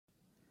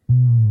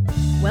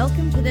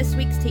Welcome to this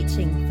week's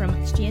teaching from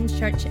Exchange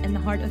Church in the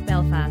heart of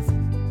Belfast.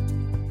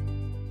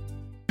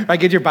 I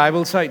get your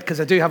Bibles out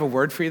because I do have a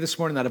word for you this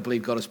morning that I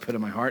believe God has put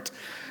in my heart,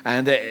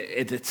 and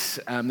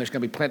there's going to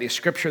be plenty of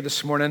scripture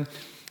this morning.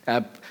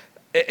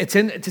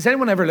 Does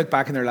anyone ever look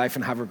back in their life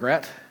and have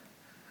regret?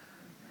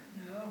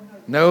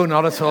 No,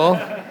 not at all.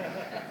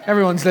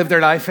 Everyone's lived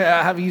their life.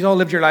 Have you all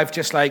lived your life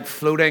just like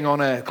floating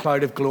on a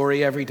cloud of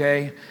glory every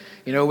day?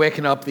 You know,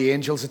 waking up, the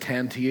angels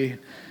attend to you,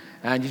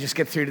 and you just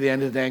get through to the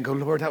end of the day and go,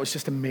 Lord, that was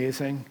just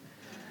amazing.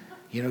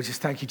 You know,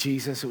 just thank you,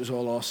 Jesus. It was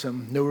all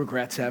awesome. No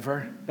regrets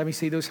ever. Let me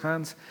see those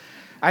hands.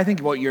 I think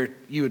what you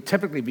would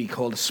typically be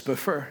called a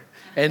spoofer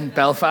in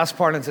Belfast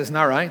parlance, isn't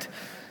that right?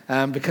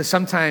 Because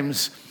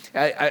sometimes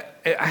I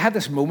had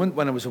this moment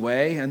when I was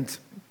away, and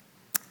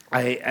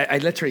I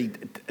literally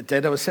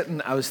did. I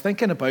was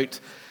thinking about,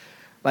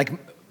 like,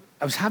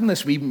 I was having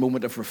this wee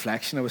moment of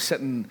reflection. I was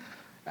sitting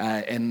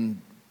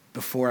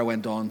before I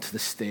went on to the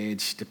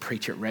stage to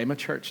preach at Rhema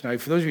Church. Now,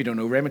 for those of you who don't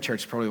know, Rhema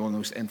Church is probably one of the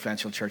most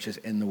influential churches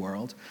in the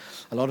world.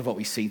 A lot of what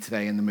we see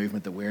today in the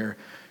movement that we're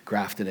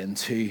grafted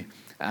into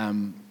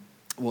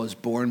was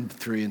born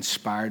through,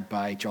 inspired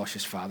by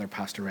Josh's father,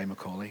 Pastor Ray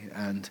McCauley.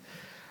 And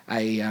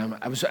I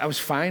was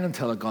fine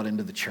until I got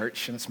into the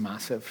church, and it's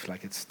massive.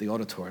 Like, the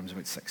auditorium's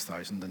about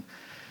 6,000, and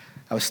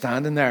I was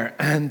standing there,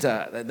 and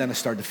then I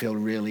started to feel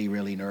really,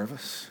 really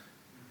nervous,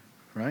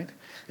 right?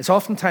 It's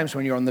oftentimes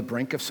when you're on the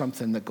brink of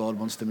something that God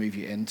wants to move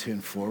you into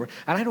and forward.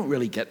 And I don't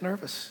really get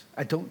nervous.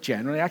 I don't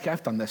generally.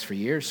 I've done this for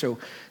years. So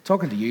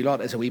talking to you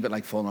lot is a wee bit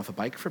like falling off a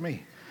bike for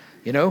me.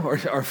 You know,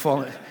 or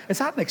falling. Is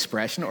that an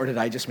expression, or did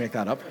I just make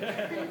that up?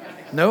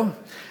 No?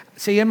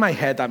 See, in my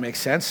head, that makes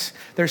sense.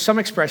 There's some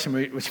expression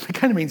which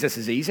kind of means this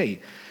is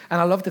easy. And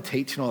I love to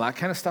teach and all that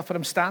kind of stuff. But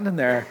I'm standing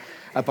there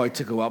about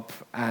to go up,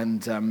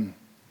 and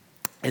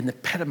in the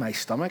pit of my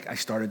stomach, I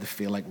started to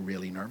feel like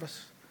really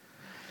nervous.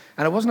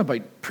 And it wasn't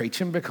about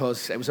preaching,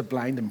 because it was a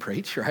blind and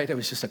preach, right? It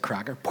was just a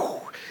cracker.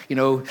 You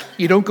know,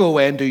 you don't go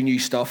away and do new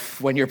stuff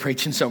when you're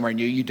preaching somewhere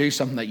new. You do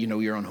something that you know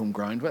you're on home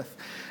ground with.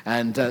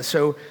 And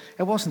so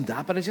it wasn't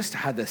that, but I just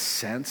had this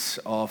sense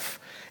of,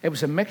 it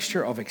was a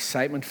mixture of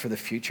excitement for the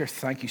future.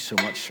 Thank you so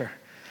much, sir.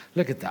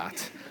 Look at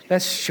that.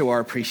 Let's show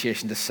our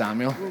appreciation to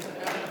Samuel.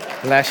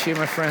 Bless you,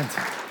 my friend.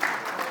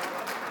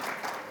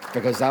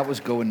 Because that was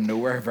going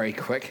nowhere very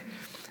quick.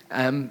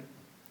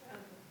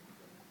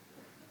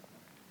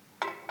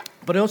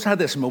 But I also had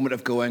this moment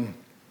of going,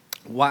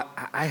 what?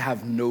 I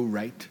have no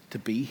right to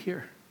be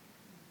here.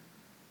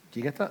 Do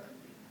you get that?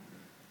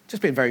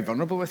 Just being very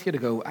vulnerable with you to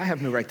go, I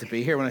have no right to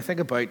be here. When I think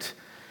about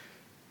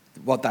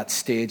what that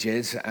stage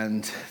is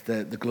and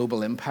the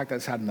global impact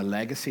that's had and the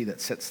legacy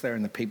that sits there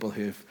and the people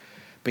who've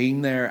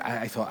been there,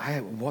 I thought,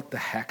 what the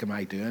heck am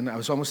I doing? I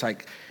was almost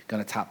like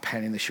going to tap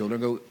Penny in the shoulder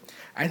and go,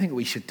 I think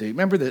we should do.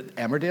 Remember that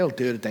Emmerdale,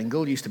 do it a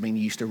dingle, used to mean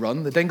you used to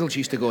run. The dingles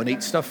used to go and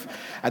eat stuff,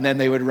 and then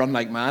they would run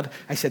like mad.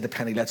 I said to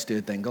Penny, let's do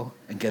a dingle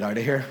and get out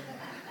of here.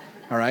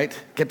 All right?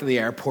 Get to the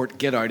airport,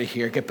 get out of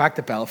here, get back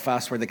to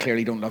Belfast, where they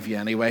clearly don't love you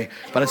anyway,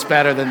 but it's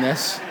better than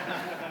this.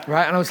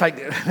 Right? And I was like,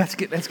 let's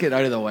get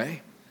out of the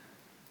way.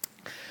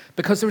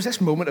 Because there was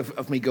this moment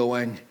of me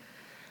going,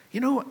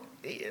 you know,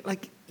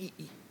 like,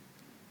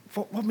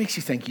 what makes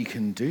you think you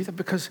can do that?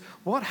 Because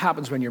what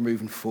happens when you're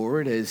moving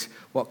forward is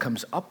what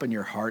comes up in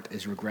your heart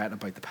is regret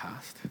about the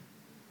past.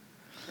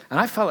 And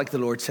I felt like the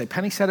Lord said,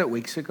 Penny said it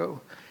weeks ago,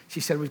 she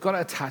said, we've got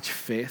to attach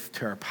faith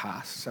to our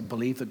past and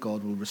believe that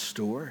God will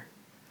restore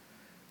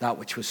that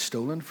which was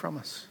stolen from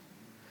us.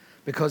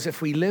 Because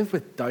if we live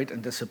with doubt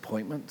and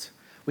disappointment,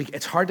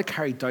 it's hard to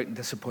carry doubt and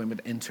disappointment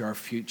into our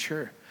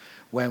future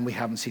when we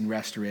haven't seen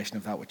restoration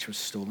of that which was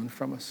stolen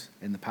from us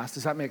in the past.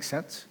 Does that make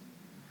sense?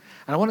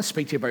 And I want to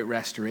speak to you about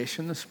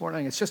restoration this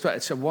morning.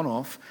 It's a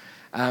one-off,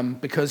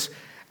 because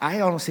I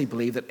honestly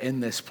believe that in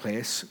this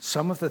place,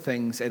 some of the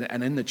things,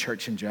 and in the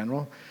church in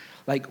general,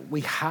 like,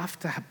 we have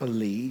to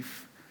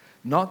believe,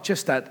 not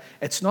just that,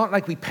 it's not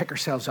like we pick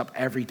ourselves up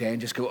every day and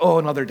just go, oh,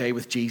 another day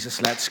with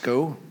Jesus, let's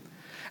go.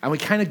 And we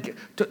kind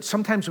of,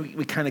 sometimes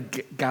we kind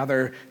of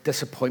gather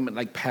disappointment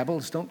like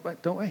pebbles, don't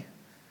we?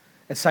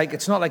 It's like,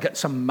 it's not like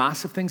some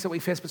massive things that we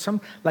face, but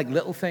some like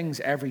little things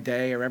every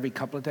day or every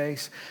couple of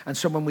days. And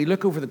so when we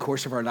look over the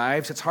course of our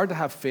lives, it's hard to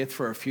have faith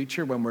for our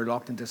future when we're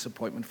locked in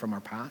disappointment from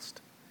our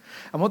past.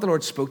 And what the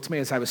Lord spoke to me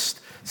as I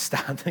was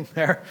standing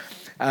there,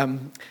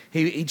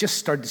 he just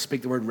started to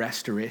speak the word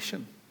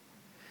restoration.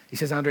 He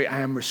says, Andrew, I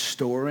am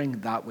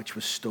restoring that which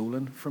was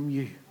stolen from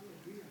you.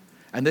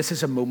 And this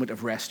is a moment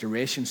of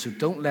restoration. So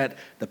don't let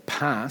the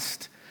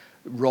past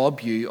rob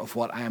you of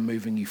what I am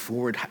moving you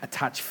forward.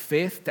 Attach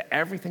faith to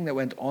everything that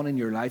went on in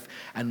your life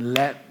and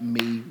let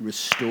me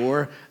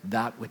restore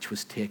that which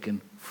was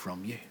taken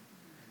from you.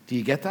 Do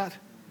you get that?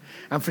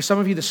 And for some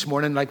of you this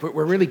morning, like,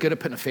 we're really good at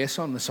putting a face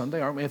on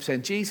Sunday, aren't we? Of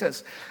saying,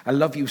 Jesus, I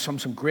love you. Some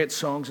great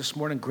songs this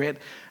morning, great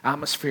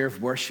atmosphere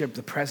of worship.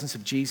 The presence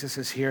of Jesus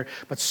is here.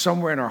 But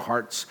somewhere in our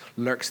hearts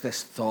lurks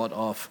this thought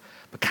of,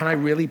 but can I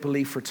really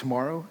believe for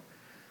tomorrow?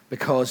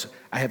 Because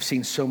I have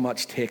seen so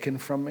much taken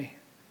from me.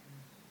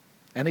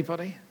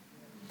 Anybody?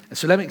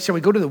 So shall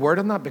we go to the word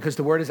on that? Because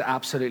the word is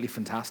absolutely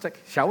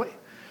fantastic, shall we?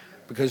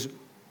 Because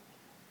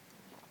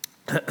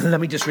let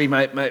me just read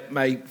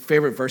my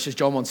favorite verses,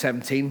 John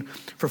 1:17.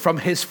 For from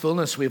his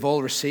fullness we've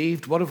all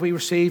received. What have we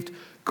received?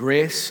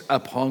 Grace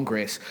upon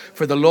grace.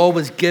 For the law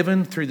was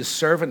given through the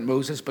servant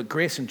Moses, but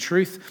grace and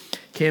truth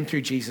came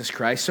through Jesus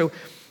Christ. So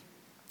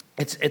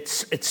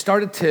it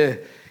started to,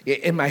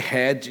 in my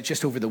head,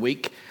 just over the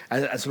week,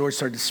 as the Lord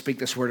started to speak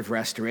this word of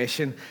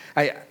restoration,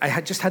 I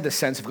had just had this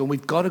sense of going,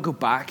 we've got to go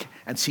back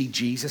and see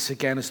Jesus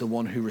again as the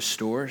one who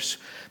restores.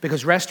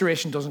 Because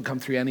restoration doesn't come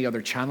through any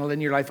other channel in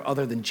your life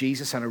other than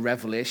Jesus and a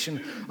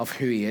revelation of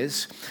who he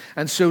is.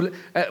 And so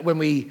when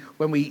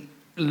we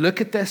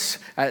look at this,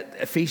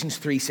 Ephesians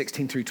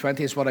 3:16 through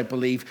 20 is what I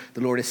believe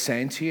the Lord is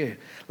saying to you.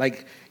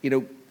 Like,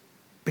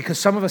 because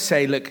some of us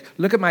say,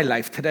 look at my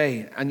life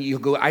today, and you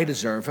go, I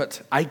deserve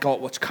it. I got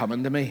what's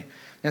coming to me.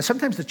 And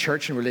sometimes the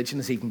church and religion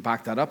has even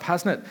backed that up,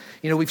 hasn't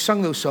it? We've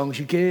sung those songs,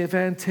 you give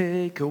and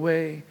take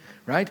away,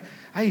 right?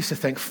 I used to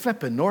think,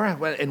 flipping Nora,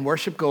 in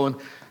worship going,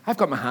 I've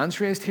got my hands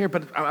raised here,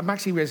 but I'm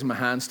actually raising my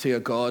hands to a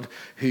God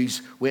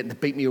who's waiting to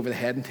beat me over the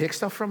head and take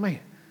stuff from me,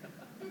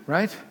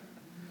 right?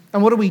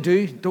 And what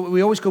do?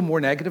 We always go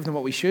more negative than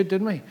what we should,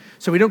 didn't we?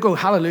 So we don't go,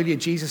 hallelujah,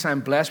 Jesus, I'm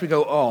blessed. We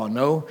go, oh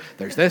no,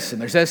 there's this,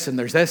 and there's this, and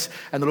there's this.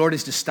 And the Lord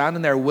is just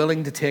standing there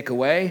willing to take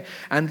away.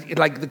 And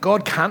the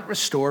God can't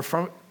restore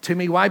to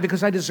me. Why?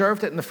 Because I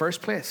deserved it in the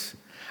first place.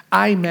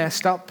 I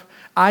messed up.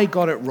 I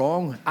got it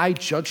wrong. I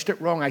judged it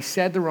wrong. I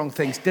said the wrong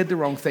things, did the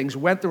wrong things,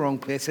 went the wrong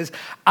places.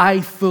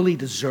 I fully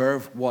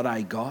deserve what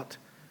I got.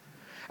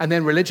 And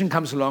then religion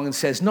comes along and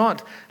says,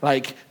 not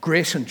like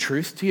grace and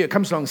truth to you. It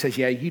comes along and says,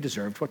 yeah, you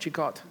deserved what you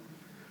got.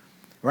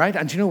 Right?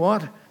 And do you know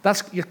what?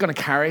 You're going to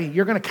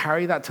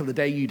carry that till the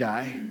day you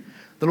die.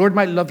 The Lord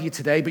might love you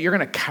today, but you're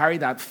going to carry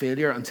that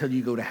failure until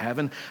you go to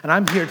heaven. And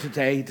I'm here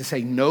today to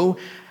say, no,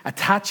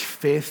 attach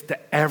faith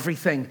to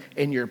everything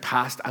in your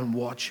past and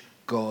watch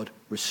God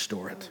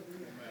restore it.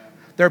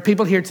 There are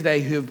people here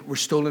today who were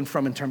stolen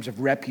from in terms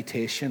of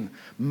reputation,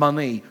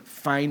 money,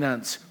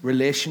 finance,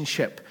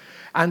 relationship.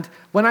 And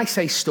when I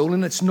say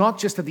stolen, it's not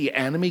just that the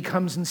enemy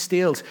comes and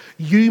steals.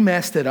 You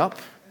messed it up.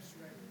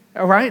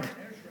 All right?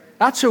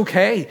 That's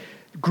okay.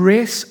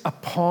 Grace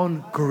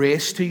upon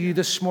grace to you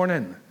this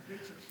morning.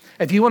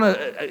 If you want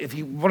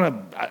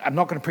to, I'm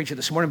not going to preach it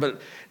this morning,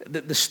 but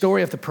the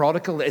story of the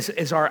prodigal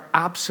is our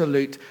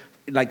absolute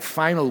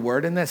final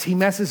word in this. He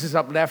messes us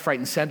up left, right,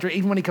 and center.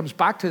 Even when he comes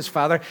back to his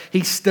father,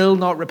 he's still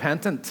not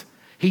repentant.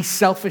 He's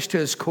selfish to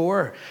his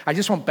core. I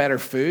just want better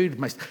food.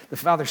 The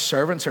father's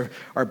servants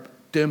are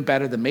doing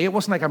better than me. It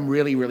wasn't like I'm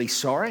really, really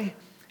sorry.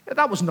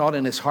 That was not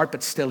in his heart,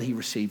 but still he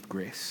received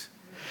grace.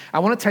 I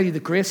want to tell you the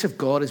grace of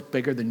God is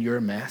bigger than your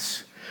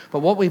mess. But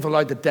what we've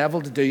allowed the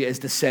devil to do is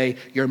to say,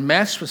 your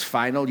mess was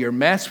final, your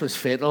mess was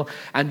fatal,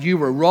 and you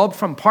were robbed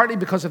from partly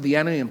because of the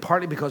enemy and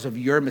partly because of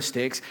your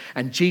mistakes.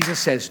 And Jesus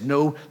says,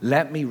 no,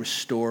 let me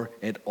restore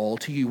it all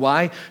to you.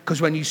 Why?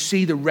 Because when you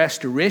see the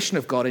restoration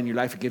of God in your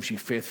life, it gives you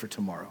faith for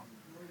tomorrow.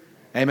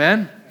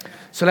 Amen?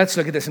 So let's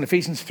look at this in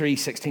Ephesians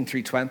 3:16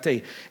 through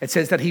 20. It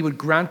says that he would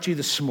grant you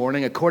this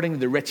morning, according to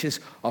the riches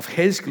of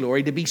his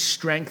glory, to be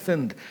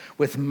strengthened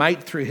with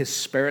might through his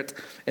Spirit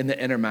in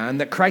the inner man,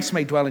 that Christ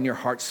may dwell in your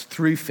hearts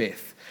through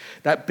faith.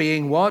 That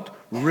being what?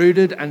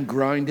 Rooted and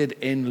grounded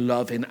in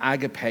love, in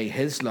agape,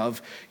 his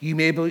love, you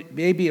may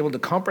be able to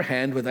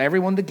comprehend with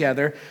everyone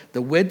together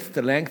the width,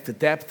 the length, the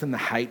depth, and the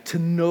height, to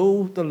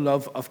know the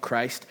love of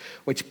Christ,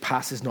 which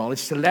passes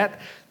knowledge, to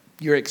let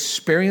your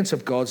experience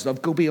of God's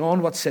love go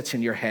beyond what sits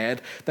in your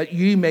head, that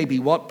you may be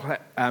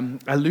what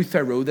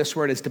aleutero, this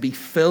word is to be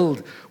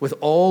filled with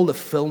all the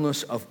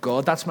fullness of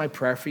God. That's my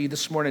prayer for you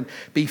this morning.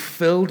 Be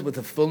filled with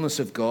the fullness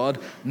of God.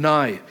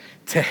 Now,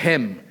 to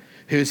him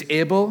who is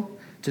able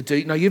to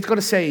do. Now, you've got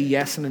to say a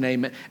yes and an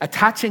amen.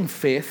 Attaching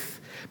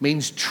faith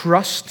means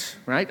trust,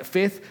 right?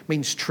 Faith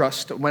means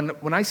trust.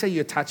 When I say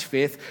you attach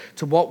faith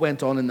to what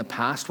went on in the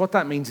past, what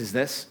that means is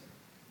this.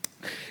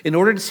 In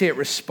order to see it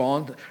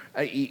restored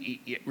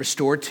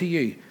to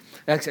you,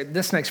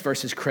 this next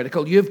verse is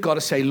critical. You've got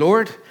to say,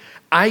 Lord,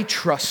 I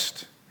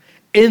trust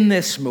in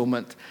this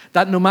moment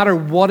that no matter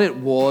what it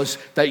was,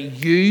 that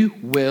you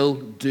will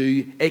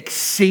do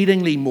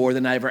exceedingly more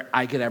than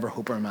I could ever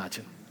hope or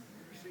imagine.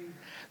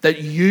 That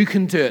you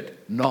can do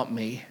it, not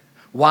me.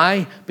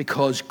 Why?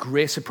 Because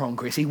grace upon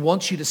grace. He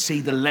wants you to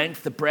see the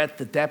length, the breadth,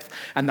 the depth,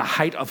 and the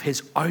height of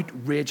his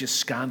outrageous,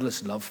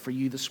 scandalous love for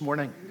you this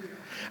morning.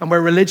 And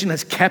where religion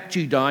has kept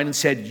you down and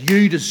said,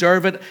 you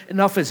deserve it,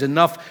 enough is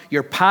enough,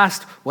 your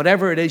past,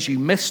 whatever it is you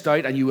missed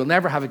out and you will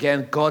never have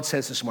again, God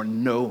says this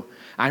morning, no,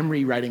 I'm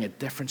rewriting a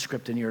different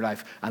script in your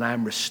life and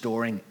I'm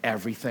restoring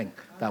everything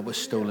that was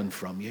stolen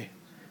from you.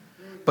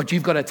 But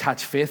you've got to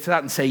attach faith to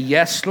that and say,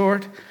 yes,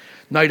 Lord.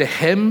 Now to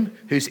him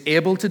who's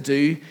able to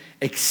do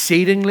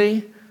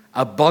exceedingly,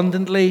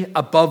 abundantly,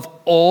 above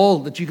all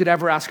that you could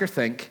ever ask or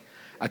think,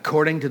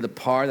 according to the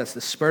power, that's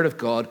the Spirit of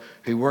God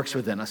who works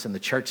within us. And the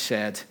church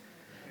said,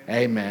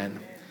 amen.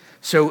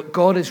 So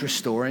God is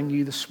restoring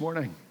you this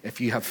morning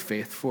if you have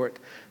faith for it.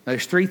 Now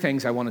there's three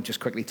things I want to just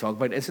quickly talk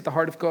about. Is it the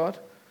heart of God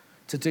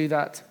to do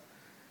that?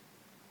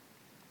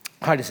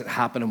 How does it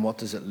happen and what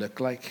does it look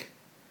like?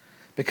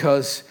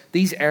 Because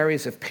these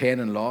areas of pain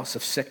and loss,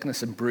 of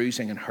sickness and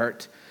bruising and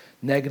hurt,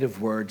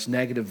 negative words,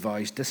 negative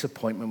vows,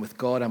 disappointment with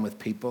God and with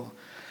people,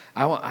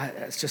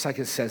 it's just like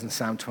it says in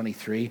Psalm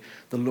 23,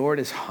 the Lord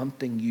is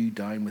hunting you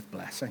down with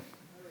blessing.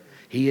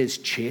 He is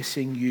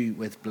chasing you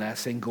with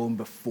blessing, going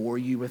before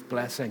you with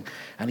blessing.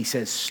 And he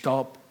says,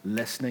 stop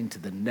listening to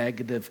the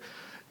negative,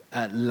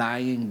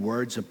 lying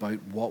words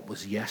about what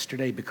was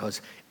yesterday,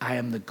 because I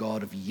am the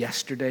God of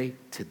yesterday,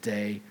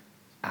 today,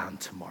 and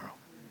tomorrow.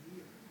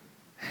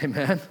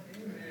 Amen?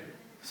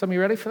 Some of you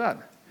ready for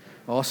that?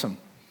 Awesome.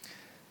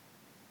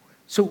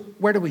 So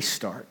where do we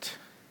start?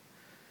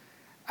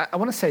 I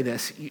want to say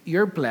this.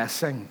 Your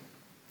blessing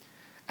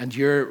and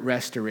your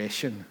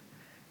restoration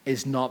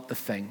is not the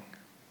thing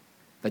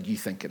that you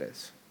think it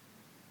is.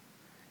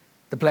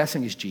 The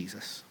blessing is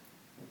Jesus.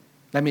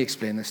 Let me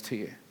explain this to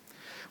you.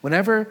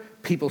 Whenever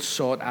people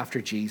sought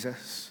after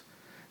Jesus,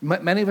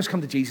 many of us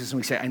come to Jesus and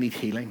we say, I need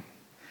healing.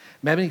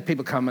 Many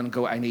people come and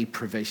go, I need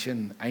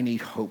provision, I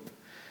need hope,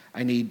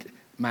 I need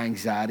my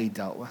anxiety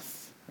dealt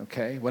with,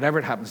 okay? Whatever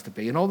it happens to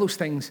be. And all those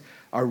things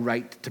are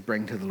right to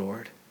bring to the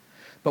Lord.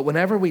 But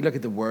whenever we look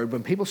at the word,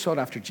 when people sought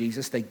after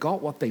Jesus, they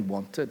got what they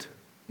wanted,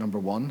 number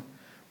one,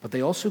 but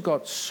they also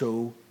got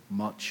so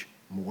much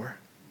more.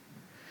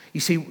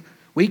 You see,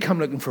 we come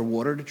looking for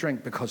water to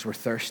drink because we're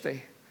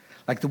thirsty.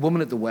 Like the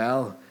woman at the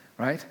well,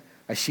 right?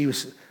 As she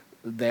was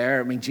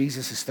there, I mean,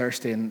 Jesus is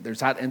thirsty, and there's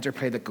that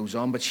interplay that goes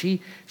on. But she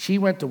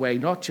went away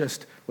not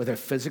just with her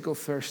physical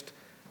thirst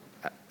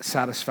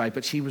satisfied,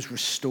 but she was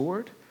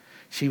restored,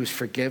 she was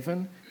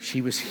forgiven,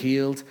 she was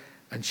healed,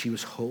 and she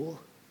was whole.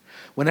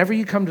 Whenever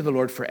you come to the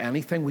Lord for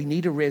anything, we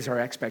need to raise our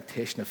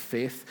expectation of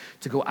faith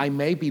to go, I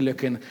may be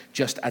looking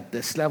just at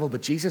this level,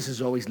 but Jesus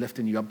is always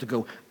lifting you up to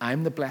go,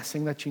 I'm the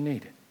blessing that you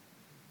need.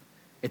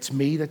 It's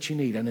me that you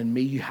need, and in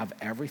me you have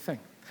everything.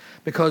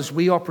 Because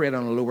we operate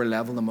on a lower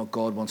level than what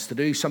God wants to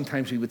do.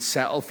 Sometimes we would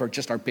settle for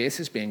just our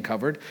bases being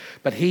covered.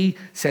 But he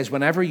says,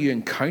 whenever you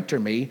encounter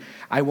me,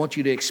 I want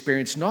you to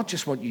experience not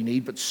just what you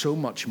need, but so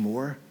much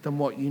more than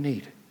what you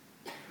need.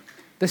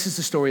 This is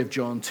the story of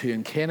John 2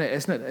 and Cana,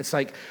 isn't it? It's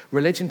like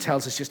religion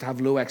tells us just to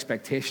have low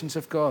expectations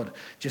of God.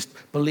 Just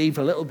believe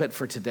a little bit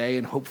for today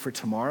and hope for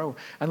tomorrow.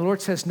 And the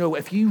Lord says, no,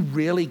 if you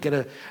really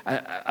get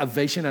a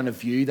vision and a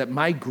view that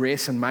my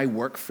grace and my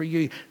work for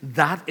you,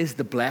 that is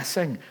the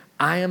blessing.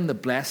 I am the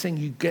blessing.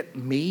 You get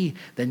me,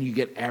 then you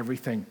get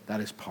everything that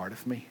is part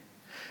of me.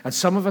 And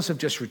some of us have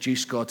just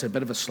reduced God to a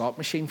bit of a slot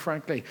machine,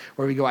 frankly,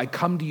 where we go, I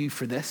come to you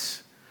for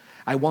this.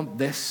 I want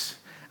this.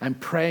 I'm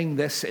praying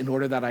this in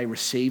order that I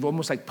receive,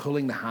 almost like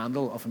pulling the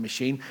handle of a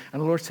machine.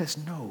 And the Lord says,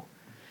 no.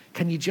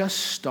 Can you just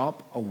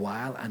stop a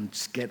while and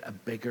just get a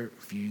bigger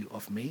view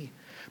of me?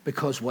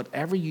 Because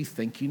whatever you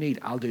think you need,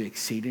 I'll do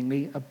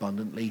exceedingly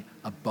abundantly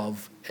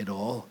above it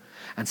all.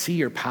 And see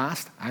your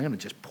past, I'm going to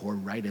just pour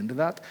right into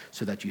that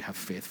so that you have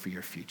faith for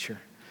your future.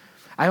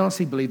 I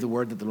honestly believe the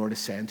word that the Lord is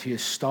saying to you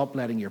is stop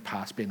letting your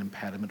past be an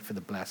impediment for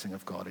the blessing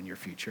of God in your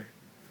future.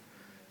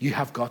 You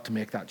have got to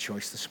make that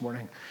choice this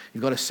morning.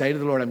 You've got to say to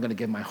the Lord, I'm going to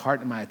give my heart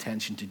and my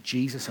attention to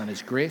Jesus and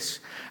his grace,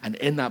 and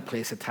in that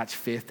place attach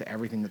faith to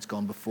everything that's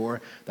gone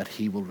before, that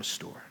he will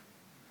restore.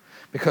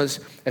 Because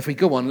if we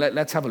go on,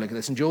 let's have a look at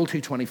this. In Joel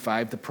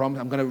 2:25, the promise,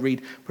 I'm going to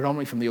read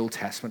predominantly from the Old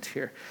Testament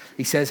here.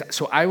 He says,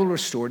 so I will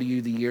restore to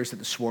you the years that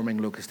the swarming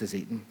locust has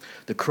eaten,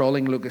 the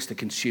crawling locust, the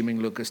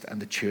consuming locust, and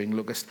the chewing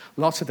locust.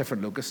 Lots of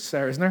different locusts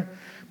there, isn't there?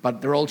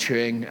 But they're all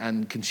chewing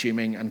and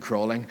consuming and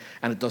crawling,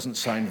 and it doesn't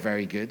sound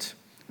very good.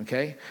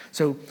 Okay?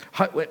 So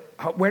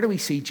where do we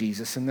see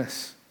Jesus in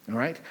this? All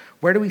right?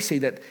 Where do we see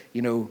that,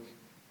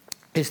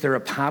 is there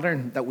a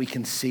pattern that we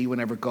can see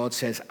whenever God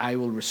says, I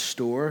will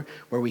restore,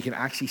 where we can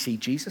actually see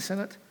Jesus in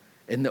it?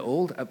 In the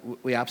Old?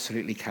 We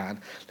absolutely can.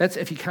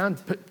 If you can,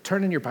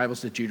 turn in your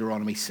Bibles to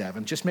Deuteronomy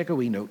 7. Just make a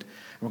wee note.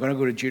 And we're going to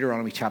go to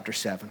Deuteronomy chapter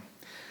 7.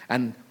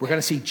 And we're going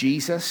to see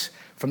Jesus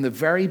from the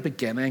very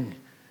beginning.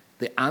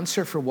 The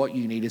answer for what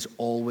you need is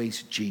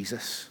always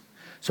Jesus.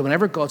 So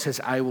whenever God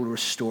says, I will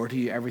restore to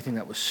you everything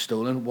that was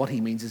stolen, what he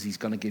means is he's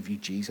going to give you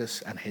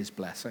Jesus and his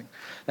blessing.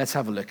 Let's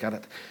have a look at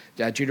it.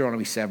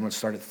 Deuteronomy 7, we'll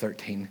start at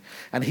 13.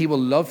 And he will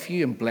love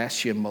you and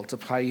bless you and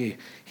multiply you.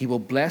 He will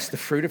bless the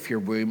fruit of your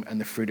womb and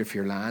the fruit of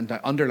your land. Now,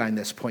 underline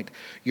this point.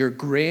 Your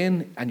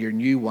grain and your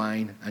new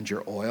wine and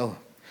your oil.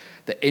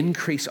 The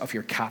increase of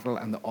your cattle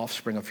and the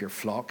offspring of your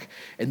flock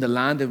in the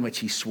land in which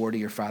he swore to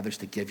your fathers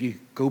to give you.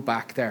 Go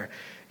back there.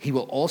 He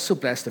will also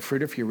bless the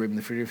fruit of your womb,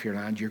 the fruit of your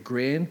land, your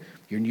grain,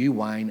 your new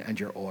wine, and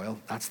your oil.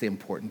 That's the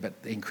important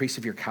bit. The increase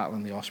of your cattle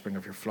and the offspring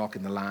of your flock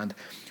in the land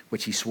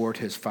which he swore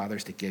to his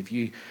fathers to give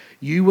you.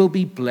 You will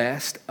be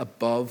blessed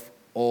above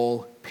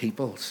all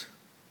peoples.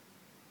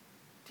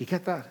 Do you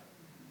get that?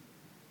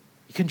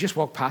 You can just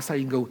walk past that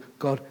and go,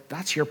 God,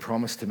 that's your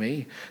promise to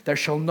me. There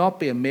shall not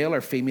be a male or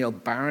female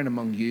barren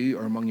among you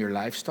or among your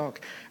livestock.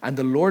 And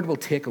the Lord will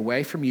take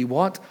away from you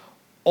what?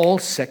 All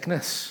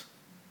sickness.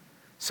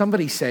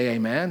 Somebody say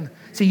amen.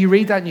 See, you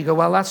read that and you go,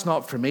 well, that's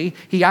not for me.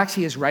 He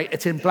actually is right.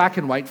 It's in black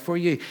and white for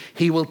you.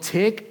 He will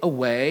take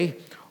away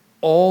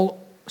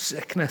all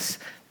sickness.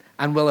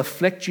 and will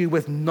afflict you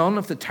with none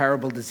of the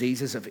terrible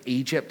diseases of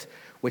Egypt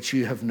which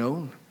you have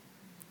known.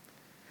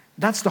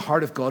 That's the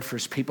heart of God for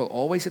his people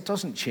always. It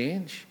doesn't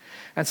change.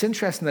 And it's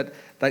interesting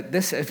that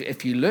this,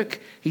 if you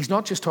look, he's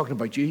not just talking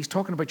about you, he's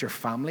talking about your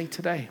family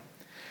today.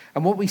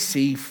 And what we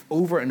see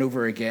over and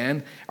over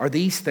again are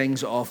these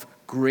things of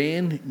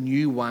grain,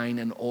 new wine,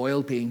 and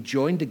oil being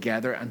joined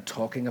together and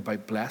talking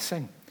about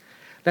blessing.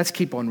 Let's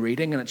keep on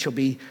reading, and it shall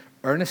be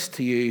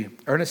earnestly,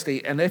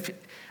 and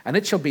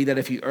it shall be that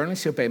if you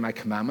earnestly obey my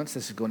commandments,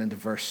 this is going into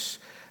verse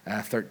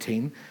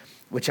 13,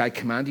 which I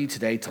command you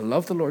today, to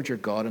love the Lord your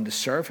God and to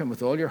serve him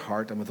with all your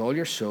heart and with all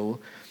your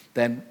soul,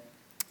 then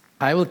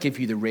I will give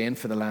you the rain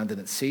for the land in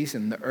its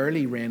season, the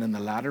early rain and the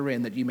latter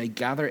rain, that you may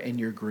gather in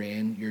your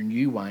grain, your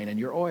new wine, and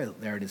your oil.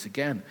 There it is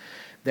again.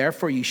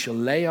 Therefore you shall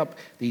lay up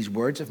these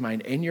words of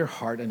mine in your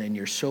heart and in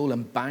your soul,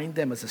 and bind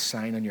them as a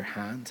sign on your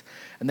hand,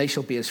 and they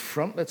shall be as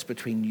frontlets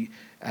between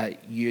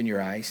you and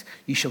your eyes.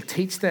 You shall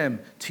teach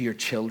them to your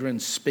children,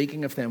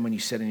 speaking of them when you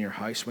sit in your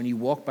house, when you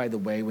walk by the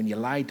way, when you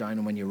lie down,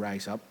 and when you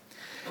rise up.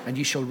 And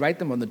you shall write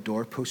them on the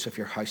doorposts of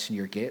your house and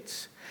your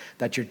gates,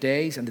 that your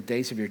days and the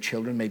days of your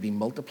children may be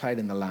multiplied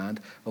in the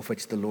land of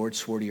which the Lord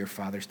swore to your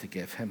fathers to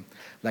give him,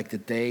 like the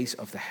days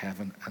of the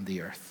heaven and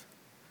the earth.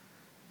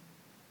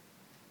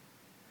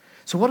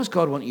 So what does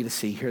God want you to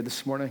see here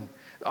this morning?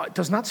 It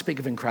does not speak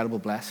of incredible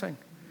blessing,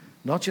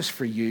 not just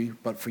for you,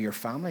 but for your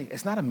family.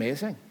 Isn't that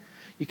amazing?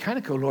 You kind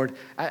of go, Lord,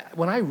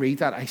 when I read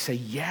that, I say,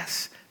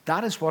 yes,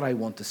 that is what I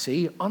want to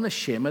see.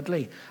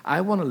 Unashamedly,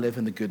 I want to live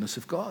in the goodness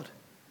of God.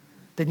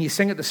 Didn't you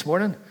sing it this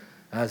morning?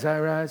 As I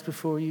rise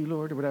before you,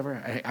 Lord, or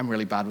whatever. I'm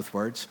really bad with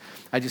words.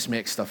 I just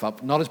make stuff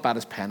up. Not as bad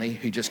as Penny,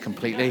 who just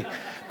completely...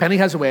 Penny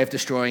has a way of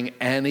destroying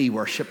any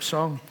worship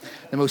song.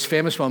 The most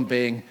famous one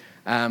being,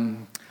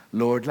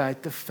 Lord,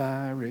 light the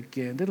fire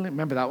again. Didn't you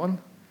remember that one?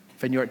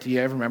 Do you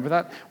ever remember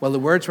that? Well, the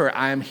words were,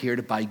 I am here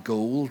to buy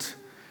gold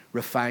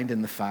refined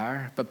in the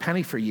fire. But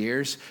Penny, for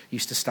years,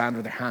 used to stand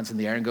with her hands in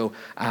the air and go,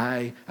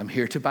 I am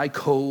here to buy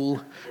coal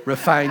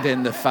refined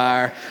in the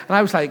fire. And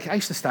I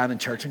used to stand in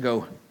church and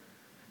go,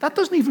 that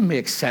doesn't even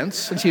make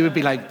sense. And she would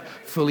be like,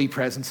 fully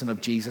presence and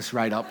of Jesus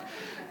right up,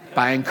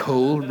 buying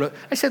coal.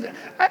 I said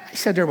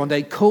to her one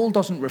day, coal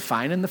doesn't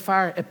refine in the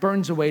fire. It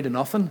burns away to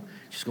nothing.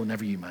 She's going,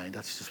 never you mind.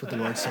 That's just what the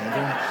Lord said to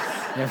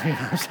her. Never you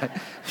mind. I was like,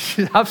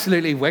 she's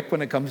absolutely wick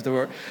when it comes to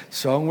her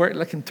song work.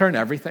 It can turn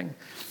everything.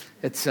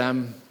 It's,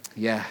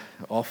 yeah,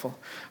 awful.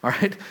 All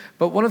right.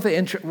 But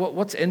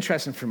what's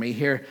interesting for me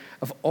here,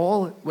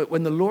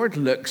 when the Lord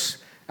looks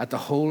at the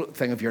whole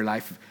thing of your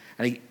life,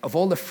 and of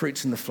all the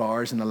fruits and the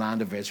flowers in the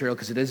land of Israel,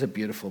 because it is a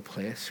beautiful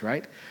place,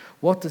 right?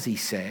 What does he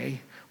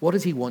say? What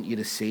does he want you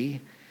to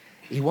see?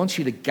 He wants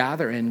you to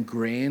gather in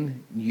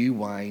grain, new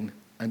wine,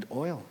 and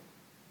oil.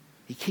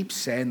 He keeps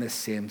saying this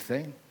same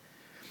thing.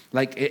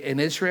 Like in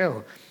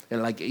Israel,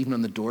 like even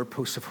on the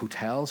doorposts of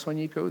hotels when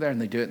you go there, and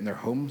they do it in their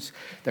homes,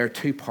 there are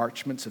 2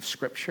 parchments of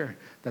scripture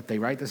that they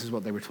write. This is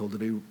what they were told to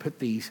do. Put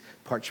these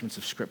parchments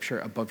of scripture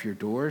above your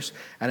doors,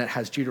 and it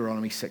has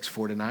Deuteronomy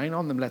 6:4-9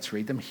 on them. Let's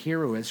read them.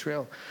 Hear, O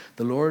Israel,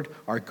 the Lord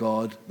our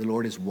God, the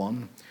Lord is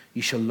one.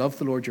 You shall love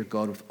the Lord your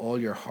God with all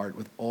your heart,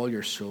 with all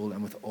your soul,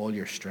 and with all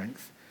your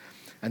strength.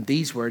 And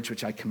these words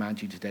which I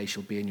command you today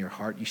shall be in your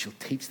heart. You shall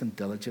teach them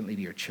diligently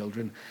to your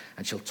children,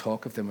 and shall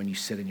talk of them when you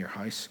sit in your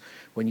house,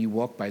 when you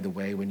walk by the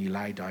way, when you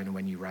lie down, and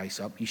when you rise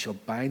up. You shall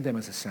bind them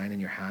as a sign in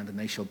your hand, and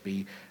they shall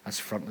be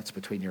as frontlets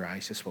between your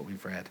eyes. This is what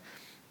we've read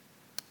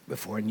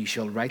before. And you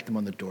shall write them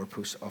on the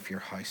doorposts of your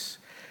house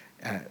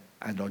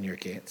and on your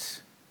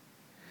gates.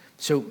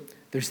 So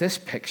there's this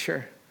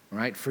picture,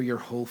 right, for your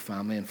whole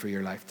family and for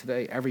your life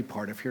today, every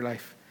part of your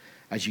life.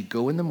 As you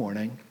go in the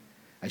morning,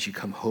 as you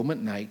come home at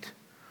night,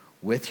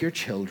 with your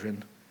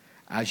children,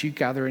 as you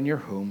gather in your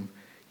home,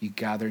 you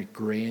gather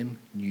grain,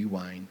 new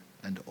wine,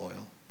 and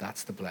oil.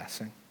 That's the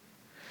blessing.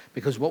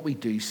 Because what we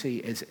do see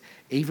is,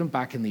 even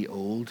back in the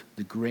old,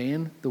 the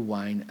grain, the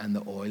wine, and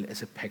the oil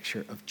is a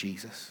picture of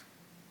Jesus.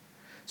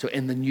 So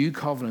in the new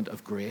covenant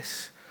of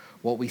grace,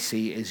 what we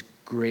see is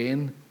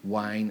grain,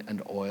 wine,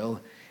 and oil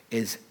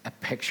is a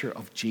picture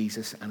of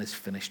Jesus and his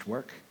finished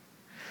work.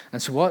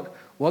 And so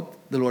what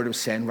the Lord was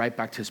saying right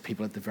back to his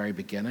people at the very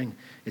beginning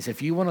is,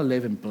 if you want to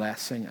live in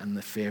blessing and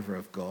the favor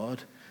of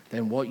God,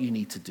 then what you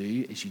need to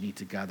do is you need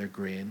to gather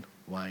grain,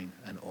 wine,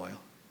 and oil.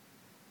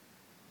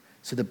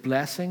 So the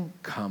blessing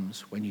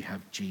comes when you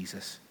have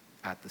Jesus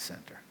at the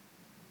center.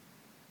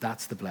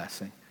 That's the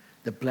blessing.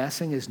 The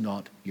blessing is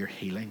not your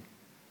healing.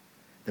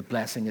 The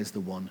blessing is the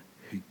one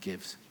who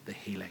gives the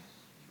healing.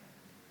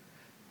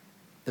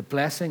 The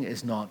blessing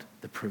is not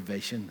the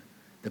provision.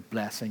 The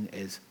blessing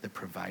is the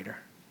provider.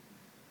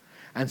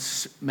 And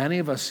many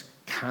of us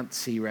can't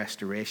see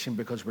restoration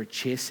because we're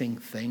chasing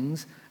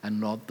things and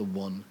not the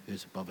one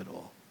who's above it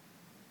all.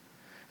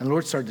 And the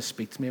Lord started to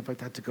speak to me about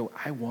that, to go,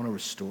 I want to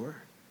restore.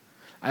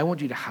 I want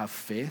you to have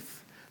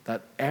faith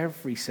that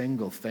every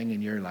single thing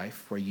in your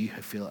life where you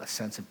feel a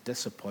sense of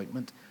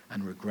disappointment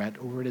and regret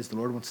over it is, the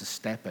Lord wants to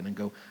step in and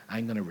go,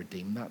 I'm going to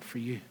redeem that for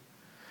you.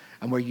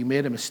 And where you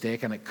made a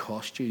mistake and it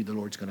cost you, the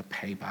Lord's going to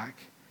pay back.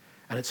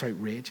 And it's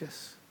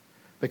outrageous.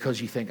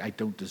 because you think, I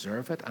don't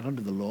deserve it. And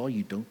under the law,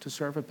 you don't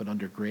deserve it, but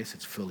under grace,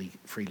 it's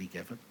freely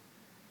given.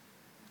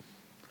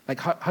 Like,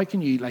 how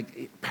can you,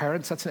 like,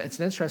 parents, it's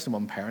an interesting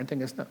one,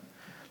 parenting, isn't it?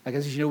 Like,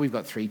 as you know, we've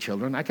got 3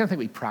 children. I kind of think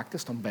we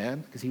practiced on Ben,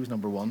 because he was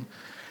number 1.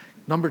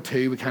 Number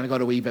 2, we kind of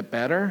got a wee bit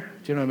better.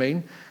 Do you know what I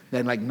mean?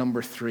 Then, like,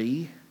 number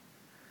 3,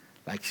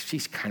 like,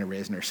 she's kind of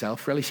raising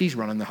herself, really. She's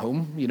running the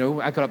home, you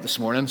know. I got up this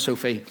morning,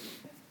 Sophie,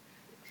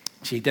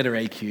 she did her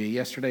AQE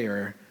yesterday,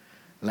 or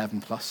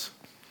 11 plus.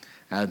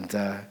 And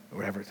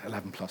whatever,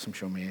 11 plus, I'm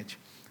showing my age.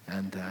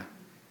 And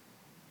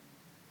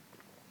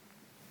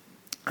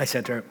I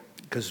said to her,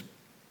 because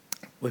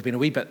we've been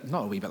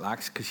not a wee bit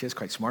lax, because she is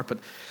quite smart, but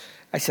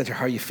I said to her,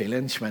 how are you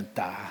feeling? She went,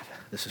 Dad,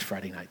 this is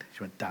Friday night.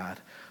 She went, Dad,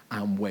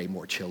 I'm way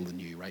more chill than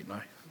you right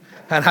now.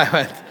 And I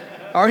went,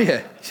 are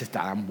you? She said,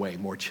 Dad, I'm way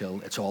more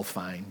chill. It's all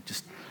fine.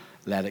 Just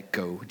let it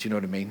go. Do you know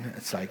what I mean?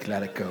 It's like,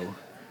 let it go.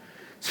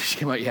 So she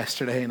came out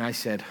yesterday, and I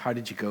said, how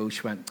did you go?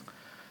 She went,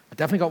 I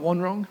definitely got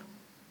one wrong.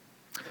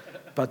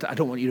 But I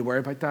don't want you to worry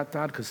about that,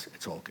 Dad, because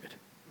it's all good.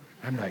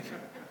 I'm like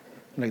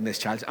this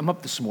child. I'm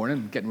up this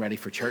morning getting ready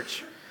for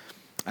church.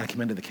 And I came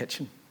into the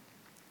kitchen.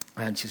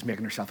 And she's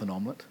making herself an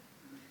omelette,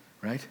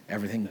 right?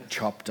 Everything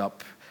chopped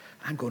up.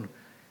 I'm going,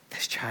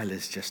 this child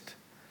is just...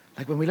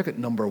 Like, when we look at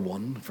number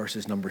 1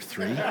 versus number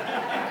 3,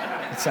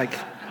 it's like,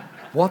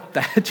 what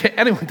the...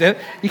 Anyone did?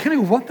 You kind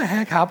of go, what the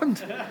heck happened?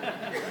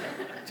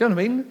 Do you know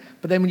what I mean?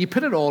 But then when you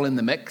put it all in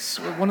the mix,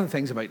 one of the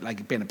things about,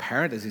 like, being a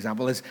parent, as an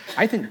example, is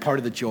I think part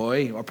of the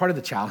joy, or part of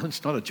the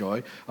challenge, not a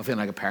joy, of feeling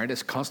like a parent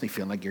is constantly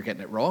feeling like you're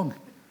getting it wrong.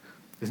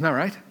 Isn't that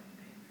right?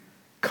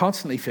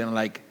 Constantly feeling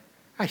like,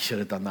 I should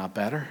have done that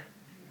better.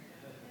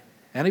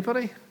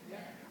 Anybody?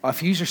 Or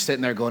if you are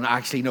sitting there going,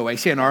 actually, no, I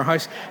see in our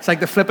house, it's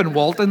like the flipping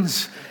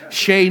Waltons.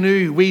 Shay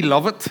knew, we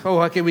love it. Oh,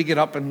 okay, we get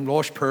up and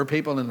wash poor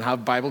people and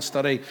have Bible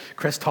study.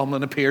 Chris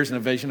Tomlin appears in a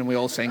vision and we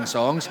all sing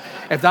songs.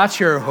 If that's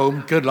your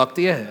home, good luck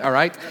to you, all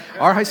right?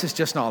 Our house is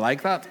just not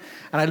like that.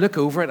 And I look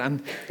over it,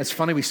 and it's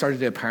funny, we started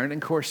to do a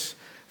parenting course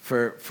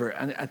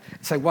and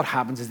it's like what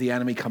happens is the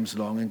enemy comes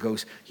along and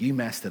goes, you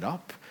messed it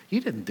up.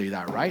 You didn't do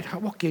that right.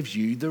 What gives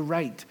you the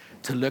right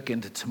to look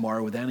into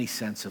tomorrow with any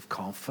sense of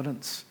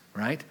confidence,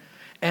 right?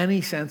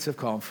 Any sense of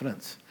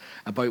confidence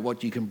about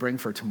what you can bring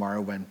for tomorrow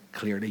when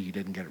clearly you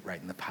didn't get it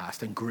right in the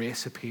past. And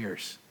grace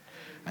appears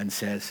and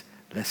says,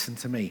 listen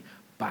to me,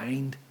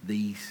 bind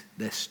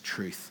this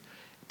truth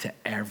to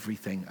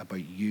everything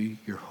about you,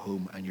 your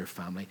home, and your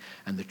family.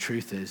 And the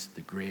truth is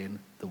the grain,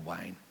 the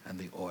wine, and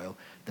the oil,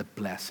 the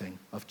blessing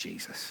of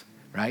Jesus,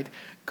 right?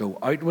 Go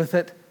out with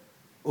it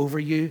over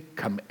you,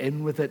 come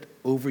in with it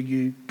over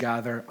you,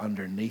 gather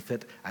underneath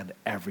it, and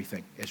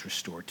everything is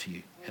restored to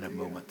you in a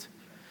moment.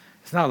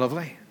 Isn't that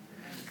lovely?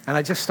 And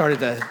I just started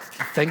to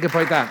think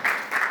about that.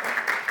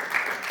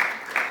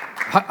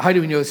 How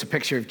do we know it's a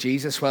picture of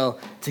Jesus? Well,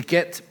 to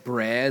get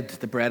bread,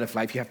 the bread of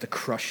life, you have to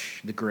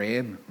crush the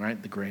grain,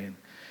 right? The grain.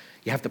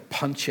 You have to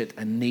punch it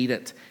and knead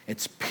it.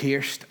 It's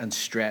pierced and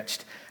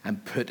stretched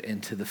and put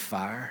into the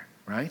fire,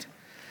 right?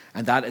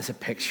 And that is a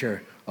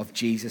picture of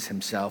Jesus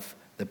himself,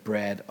 the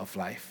bread of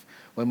life.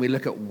 When we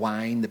look at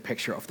wine, the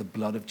picture of the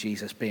blood of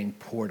Jesus being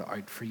poured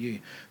out for you,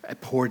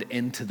 poured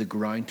into the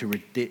ground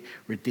to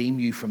redeem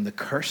you from the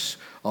curse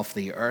of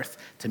the earth,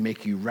 to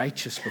make you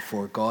righteous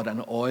before God,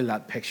 and oil,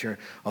 that picture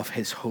of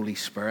his Holy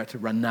Spirit.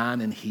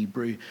 Ranan in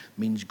Hebrew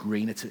means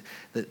green. It's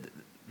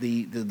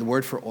the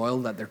word for oil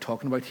that they're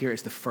talking about here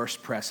is the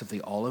first press of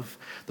the olive,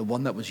 the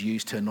one that was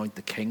used to anoint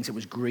the kings. It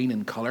was green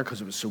in color because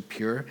it was so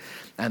pure.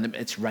 And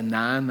it's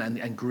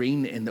Ranan, and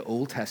green in the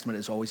Old Testament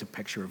is always a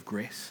picture of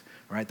grace.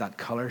 Right, that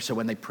color. So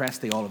when they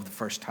pressed the olive the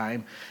first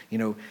time, you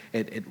know,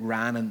 it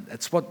ran, and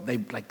it's what they,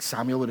 like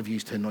Samuel would have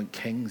used to anoint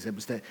kings.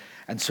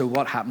 And so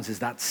what happens is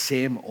that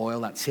same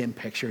oil, that same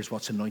picture is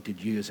what's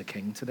anointed you as a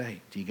king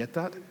today. Do you get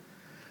that? And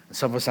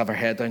some of us have our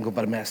head down and go,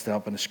 but I messed it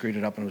up and I screwed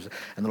it up. And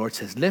the Lord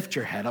says, lift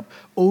your head up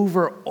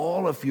over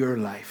all of your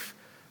life.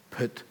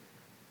 Put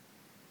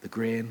the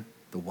grain,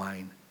 the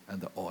wine, and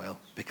the oil,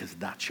 because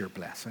that's your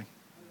blessing.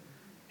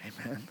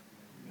 Amen.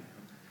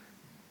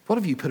 What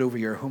have you put over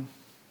your home?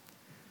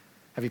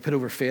 Have you put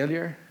over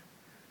failure?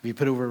 Have you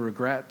put over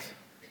regret?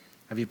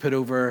 Have you put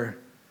over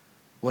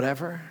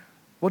whatever?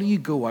 What do you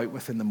go out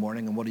with in the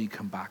morning, and what do you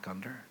come back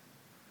under?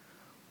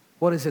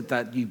 What is it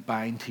that you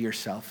bind to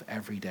yourself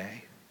every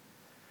day?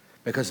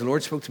 Because the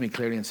Lord spoke to me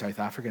clearly in South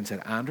Africa and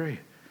said, Andrew,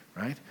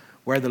 right?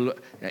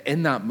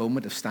 In that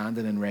moment of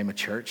standing in Rhema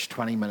Church,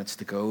 20 minutes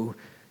to go,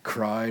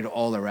 crowd,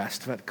 all the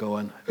rest of it,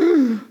 going,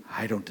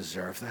 I don't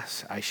deserve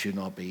this. I should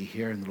not be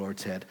here. And the Lord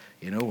said,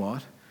 you know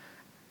what?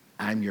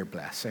 I'm your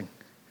blessing.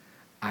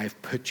 I've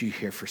put you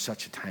here for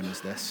such a time as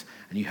this,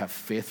 and you have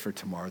faith for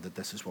tomorrow that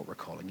this is what we're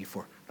calling you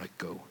for. Now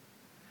go.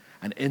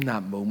 And in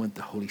that moment,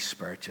 the Holy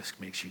Spirit just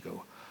makes you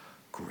go,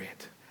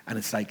 great. And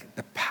it's like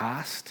the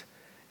past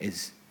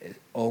is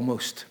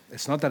almost,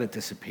 it's not that it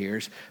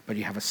disappears, but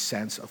you have a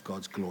sense of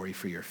God's glory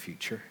for your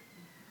future.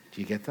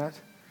 Do you get that?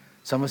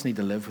 Some of us need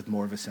to live with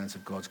more of a sense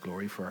of God's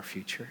glory for our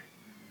future.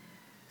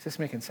 Is this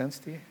making sense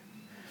to you?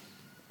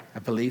 I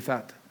believe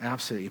that. I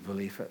absolutely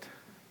believe it.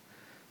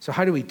 So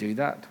how do we do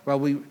that?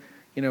 Well,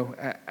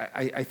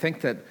 I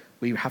think that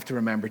we have to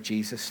remember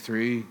Jesus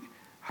through,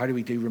 how do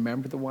we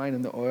remember the wine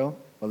and the oil?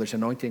 Well, there's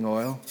anointing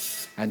oil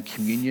and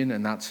communion,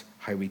 and that's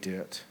how we do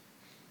it.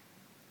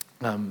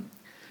 I'm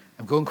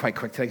going quite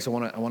quick today because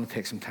I want to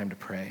take some time to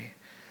pray.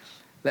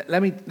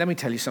 Let me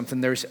tell you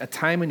something. There's a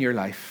time in your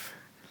life,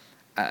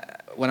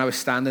 when I was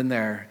standing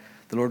there,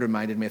 the Lord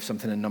reminded me of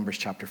something in Numbers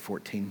chapter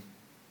 14.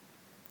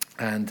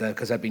 And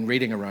because I've been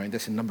reading around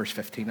this in Numbers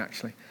 15,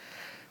 actually,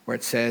 where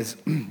it says,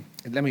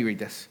 let me read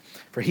this.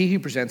 For he who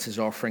presents his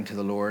offering to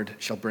the Lord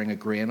shall bring a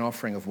grain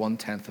offering of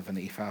 1/10 of an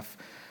ephah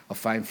of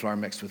fine flour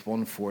mixed with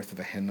 1/4 of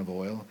a hin of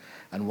oil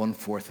and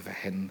 1/4 of a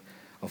hin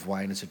of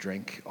wine as a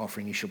drink.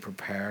 Offering you shall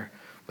prepare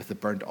with the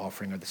burnt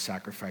offering or the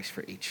sacrifice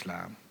for each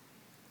lamb.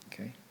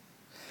 Okay.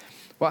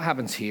 What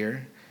happens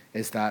here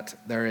is that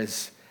there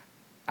is,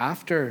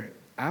 after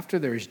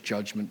there is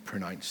judgment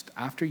pronounced,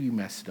 after you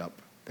mess it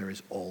up, there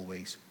is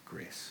always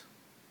grace.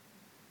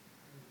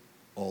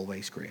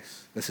 Always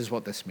grace. This is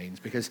what this means,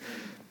 because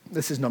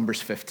this is Numbers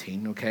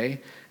 15,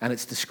 okay? And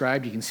it's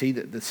described, you can see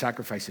the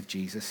sacrifice of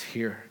Jesus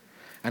here,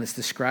 and it's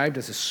described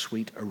as a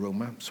sweet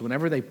aroma. So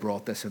whenever they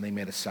brought this and they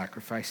made a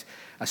sacrifice,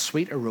 a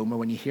sweet aroma,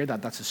 when you hear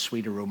that, that's a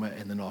sweet aroma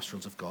in the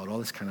nostrils of God, all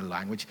this kind of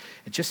language.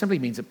 It just simply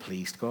means it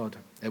pleased God.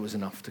 It was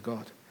enough to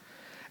God.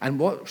 And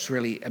what's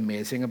really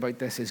amazing about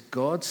this is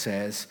God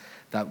says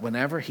that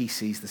whenever he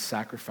sees the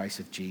sacrifice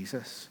of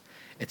Jesus,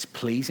 it's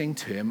pleasing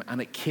to him,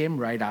 and it came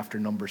right after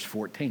Numbers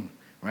 14,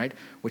 right?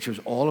 Which was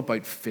all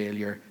about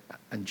failure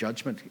and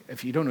judgment.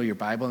 If you don't know your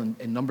Bible,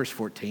 in Numbers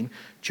 14,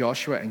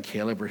 Joshua and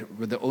Caleb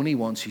were the only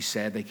ones who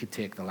said they could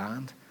take the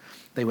land.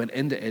 They went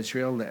into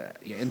Israel,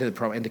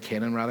 into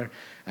Canaan rather,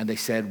 and they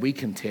said, we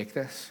can take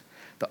this.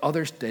 The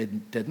others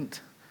didn't.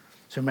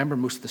 So remember,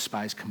 most of the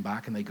spies come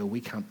back and they go,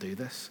 we can't do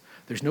this.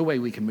 There's no way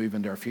we can move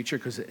into our future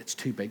because it's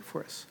too big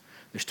for us.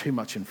 There's too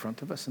much in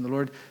front of us. And the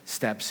Lord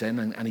steps in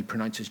and he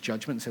pronounces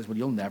judgment and says, well,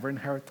 you'll never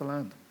inherit the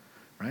land,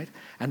 right?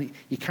 And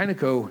you kind of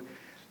go,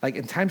 like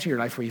in times of your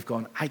life where you've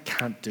gone, I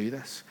can't do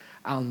this.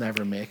 I'll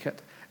never make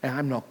it.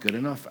 I'm not good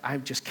enough. I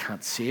just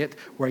can't see it.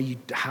 Where you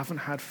haven't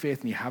had faith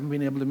and you haven't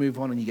been able to move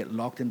on and you get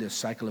locked into a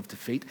cycle of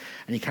defeat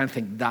and you kind of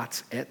think,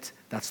 that's it.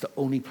 That's the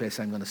only place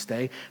I'm going to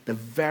stay. The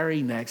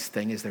very next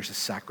thing is there's a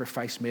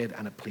sacrifice made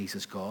and it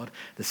pleases God.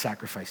 The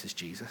sacrifice is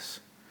Jesus.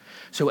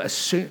 So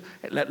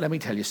let me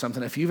tell you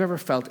something. If you've ever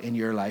felt in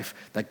your life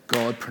that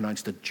God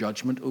pronounced a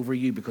judgment over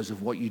you because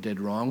of what you did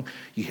wrong,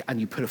 and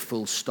you put a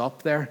full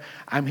stop there,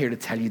 I'm here to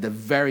tell you the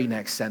very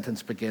next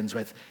sentence begins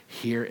with,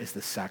 here is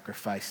the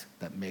sacrifice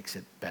that makes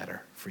it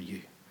better for you.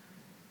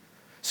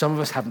 Some of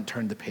us haven't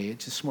turned the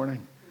page this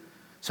morning.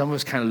 Some of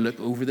us kind of look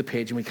over the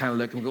page and we kind of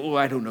look and we go, oh,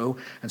 I don't know.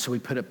 And so we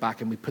put it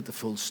back and we put the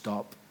full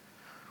stop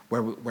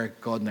where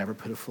God never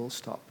put a full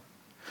stop.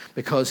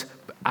 Because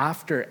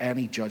after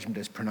any judgment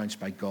is pronounced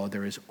by God,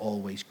 there is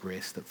always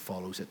grace that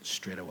follows it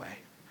straight away.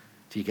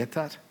 Do you get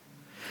that?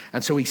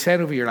 And so he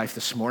said over your life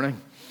this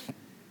morning,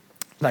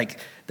 like,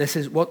 this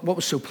is what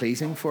was so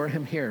pleasing for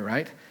him here,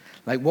 right?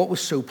 Like, what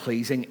was so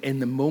pleasing in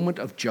the moment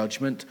of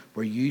judgment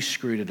where you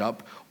screwed it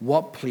up?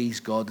 What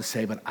pleased God to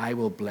say, but I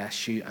will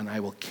bless you and I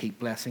will keep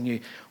blessing you?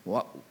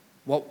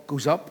 What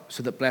goes up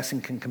so that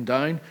blessing can come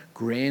down?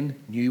 Grain,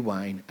 new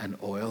wine, and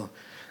oil.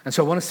 And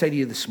so I want to say to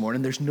you this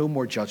morning, there's no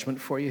more judgment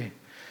for you.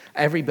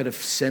 Every bit of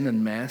sin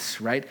and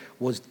mess, right,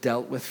 was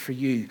dealt with for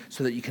you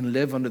so that you can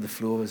live under the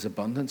flow of his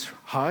abundance.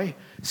 How?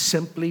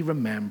 Simply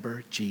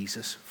remember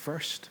Jesus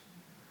first.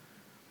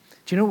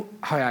 Do you know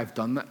how I've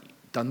done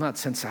that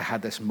since I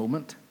had this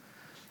moment?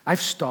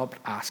 I've stopped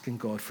asking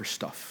God for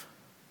stuff.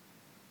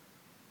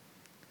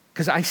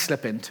 Because I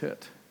slip into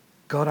it.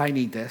 God, I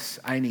need this,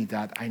 I need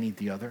that, I need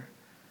the other.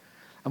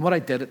 And what I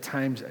did at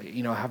times,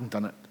 I haven't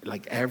done it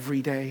like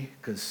every day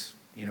because,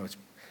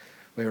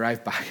 we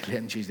arrive back late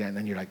on Tuesday and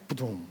then you're like,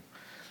 boom.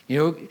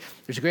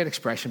 There's a great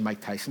expression Mike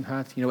Tyson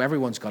had.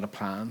 Everyone's got a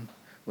plan.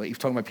 Well, he's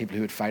talking about people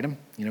who would fight him,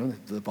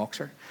 the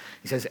boxer.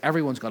 He says,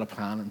 everyone's got a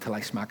plan until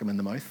I smack him in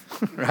the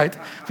mouth, right?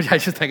 Which I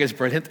just think is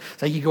brilliant.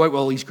 It's like you go out with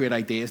all these great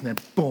ideas and then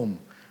boom,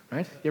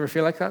 right? You ever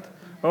feel like that?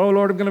 Oh,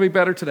 Lord, I'm going to be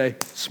better today.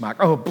 Smack.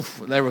 Oh,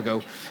 poof, there we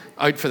go.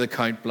 Out for the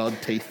count, blood,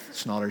 teeth,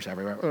 snotters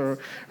everywhere.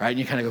 Right? And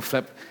you kind of go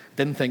flip.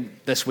 Didn't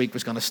think this week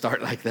was going to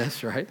start like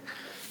this, right?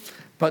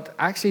 But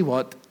actually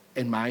what,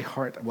 in my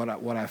heart,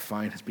 what I've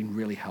found has been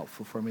really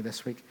helpful for me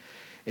this week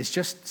is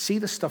just see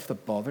the stuff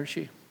that bothers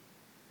you,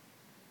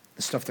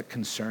 the stuff that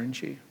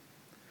concerns you,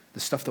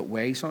 the stuff that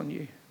weighs on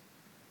you.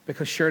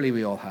 Because surely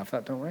we all have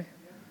that, don't we? You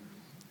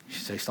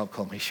should say, stop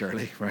calling me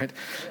Shirley, right?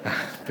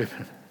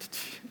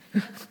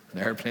 An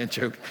airplane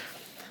joke.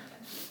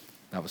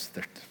 That was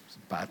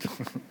bad.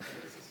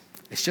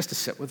 It's just to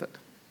sit with it.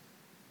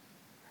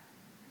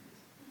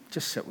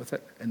 Just sit with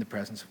it in the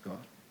presence of God.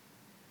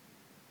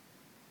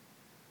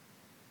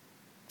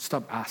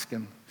 Stop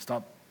asking.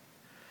 Stop,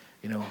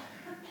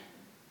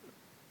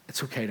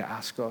 it's okay to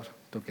ask God.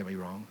 Don't get me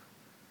wrong.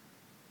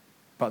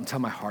 But until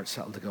my heart's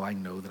settled to go, I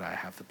know that I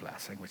have the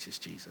blessing, which is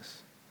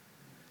Jesus.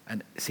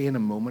 And see, in a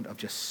moment of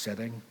just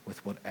sitting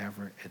with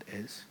whatever it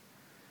is.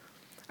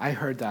 I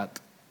heard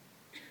that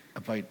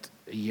about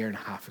a year and a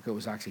half ago, it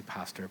was actually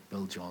Pastor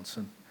Bill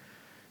Johnson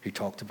who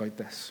talked about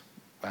this.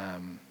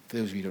 For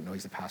those of you who don't know,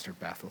 he's the pastor of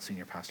Bethel,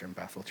 senior pastor in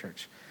Bethel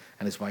Church,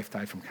 and his wife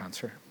died from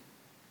cancer,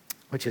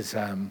 which is,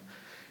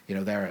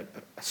 they're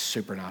a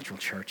supernatural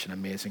church, an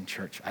amazing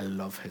church. I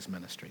love his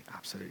ministry,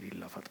 absolutely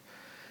love it.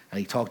 And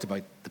he talked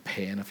about the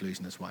pain of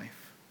losing his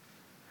wife,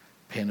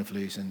 pain of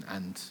losing,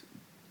 and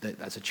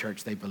as a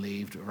church, they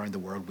believed around the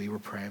world, we were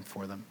praying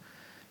for them.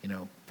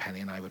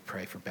 Penny and I would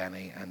pray for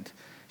Benny, and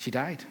she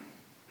died.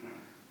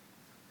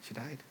 She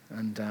died.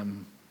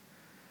 And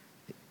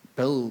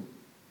Bill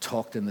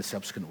talked in the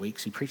subsequent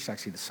weeks. He preached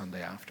actually the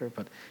Sunday after,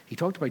 but he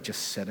talked about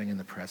just sitting in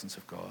the presence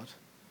of God,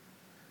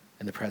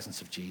 in the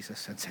presence of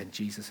Jesus, and saying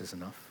Jesus is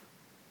enough.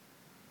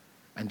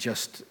 And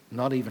just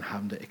not even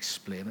having to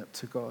explain it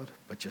to God,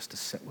 but just to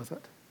sit with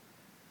it.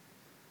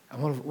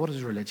 And what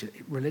is religion?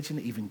 Religion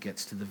even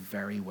gets to the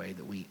very way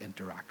that we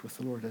interact with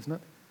the Lord, isn't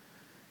it?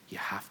 You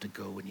have to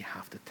go and you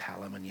have to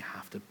tell him and you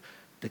have to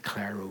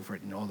declare over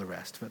it and all the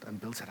rest of it. And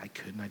Bill said, I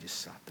couldn't, I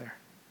just sat there.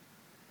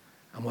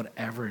 And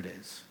whatever it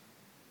is,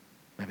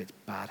 maybe it's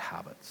bad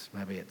habits,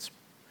 maybe it's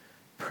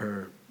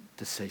poor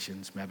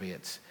decisions, maybe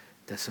it's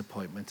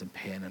disappointment and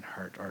pain and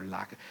hurt or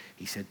lack.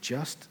 He said,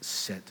 just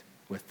sit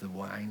with the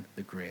wine,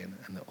 the grain,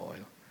 and the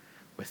oil,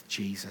 with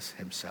Jesus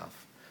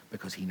himself,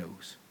 because he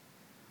knows.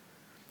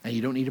 And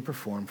you don't need to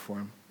perform for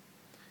him.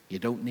 You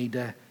don't need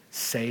to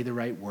say the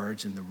right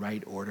words in the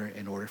right order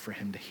in order for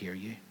him to hear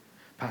you.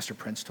 Pastor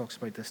Prince talks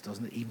about this,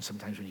 doesn't it? Even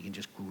sometimes when you can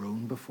just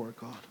groan before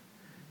God,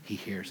 he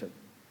hears it.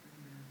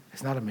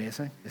 Isn't that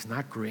amazing? Isn't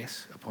that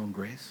grace upon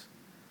grace?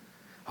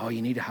 Oh,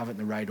 you need to have it in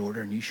the right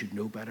order, and you should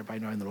know better by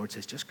now. And the Lord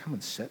says, just come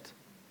and sit.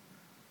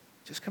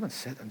 Just come and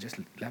sit and just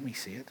let me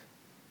see it.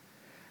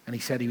 And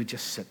he said he would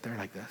just sit there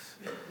like this,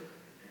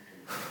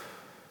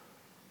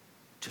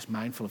 just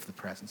mindful of the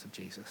presence of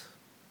Jesus,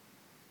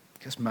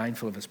 just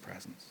mindful of his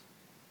presence.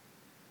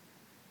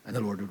 And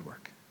the Lord would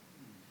work.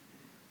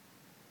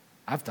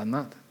 I've done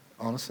that,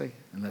 honestly,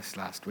 in this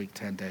last week,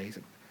 10 days.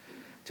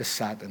 Just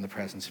sat in the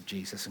presence of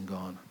Jesus and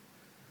gone,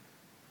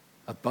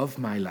 above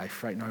my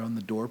life right now, on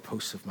the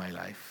doorposts of my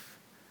life,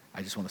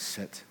 I just want to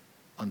sit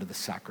under the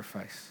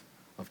sacrifice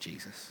of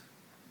Jesus.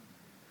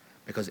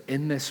 Because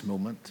in this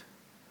moment,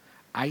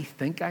 I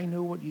think I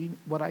know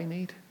what I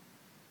need.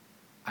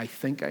 I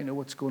think I know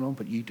what's going on,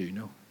 but you do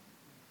know.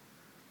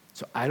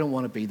 So I don't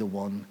want to be the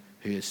one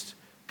who is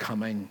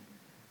coming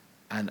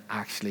and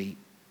actually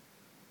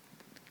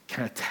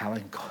kind of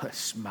telling God,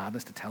 it's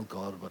madness to tell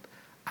God what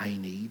I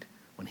need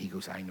when he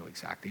goes, I know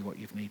exactly what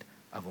you need.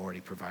 I've already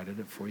provided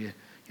it for you.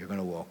 You're going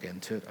to walk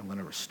into it. I'm going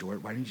to restore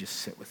it. Why don't you just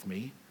sit with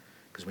me?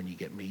 Because when you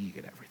get me, you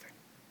get everything.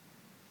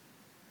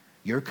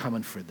 You're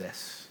coming for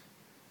this.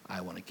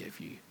 I want to give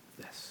you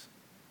this.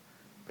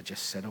 But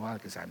just sit a while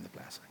because I'm the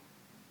blessing.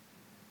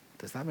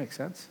 Does that make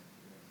sense?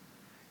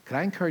 Could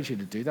I encourage you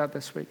to do that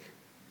this week?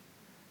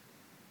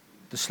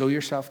 To slow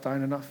yourself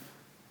down enough?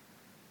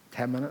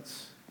 10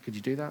 minutes? Could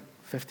you do that?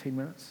 15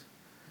 minutes?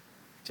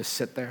 Just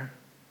sit there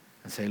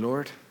and say,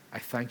 Lord, I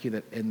thank you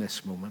that in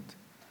this moment,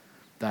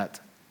 that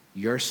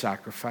your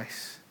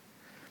sacrifice,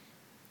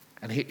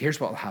 and here's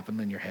what will happen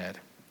in your head.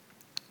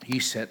 You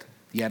sit,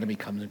 the enemy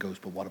comes and goes,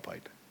 but what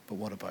about? But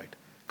what about?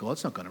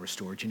 God's not going to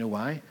restore it. Do you know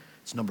why?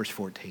 It's Numbers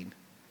 14.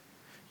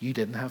 You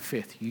didn't have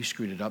faith. You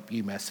screwed it up.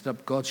 You messed it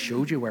up. God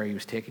showed you where he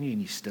was taking you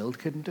and you still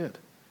couldn't do it.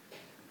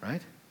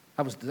 Right?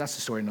 That's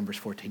the story in Numbers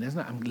 14, isn't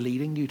it? I'm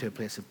leading you to a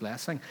place of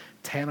blessing.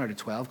 10 out of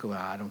 12 go,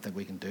 I don't think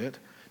we can do it.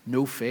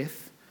 No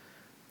faith.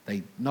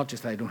 Not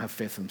just that they don't have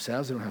faith for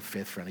themselves, they don't have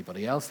faith for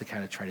anybody else. They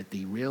kind of try to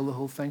derail the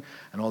whole thing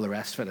and all the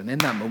rest of it. And in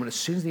that moment, as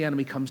soon as the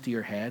enemy comes to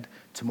your head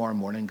tomorrow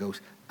morning and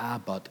goes,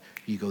 but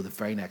you go, the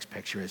very next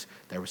picture is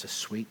there was a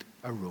sweet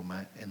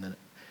aroma in the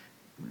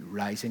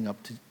rising up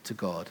to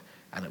God,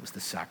 and it was the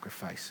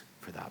sacrifice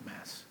for that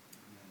mess.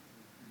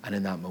 And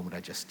in that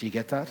moment, do you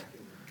get that?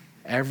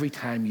 Every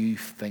time you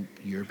think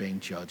you're being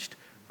judged,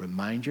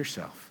 remind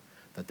yourself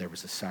that there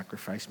was a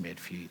sacrifice made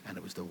for you, and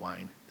it was the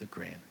wine, the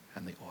grain,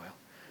 and the oil.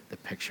 The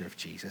picture of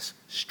Jesus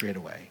straight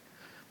away,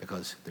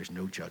 because there's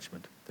no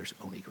judgment, there's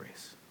only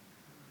grace.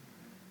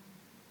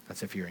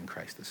 That's if you're in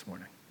Christ this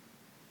morning.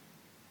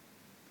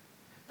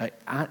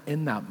 Now,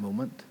 in that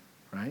moment,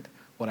 right,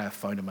 what I have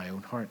found in my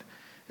own heart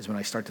is when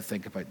I start to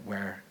think about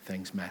where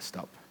things messed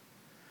up,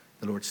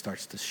 the Lord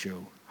starts to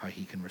show how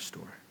he can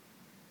restore.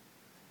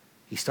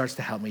 He starts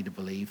to help me to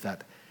believe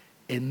that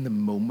in the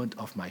moment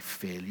of my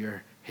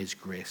failure, his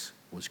grace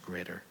was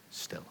greater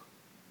still.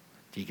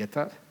 Do you get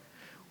that?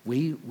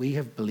 We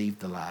have believed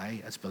the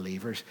lie as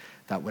believers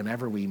that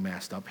whenever we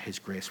messed up, his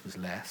grace was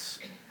less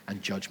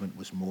and judgment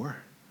was more.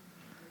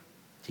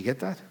 Do you get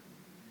that?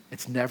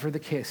 It's never the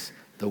case.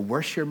 The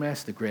worse your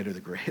mess, the greater the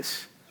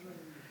grace.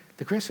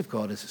 The grace of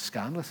God is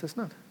scandalous,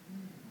 isn't it?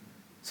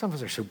 Some of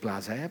us are so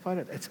blasé about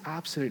it. It's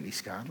absolutely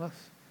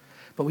scandalous.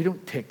 But we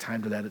don't take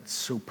time to let it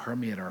so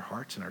permeate our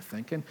hearts and our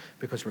thinking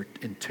because we're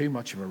in too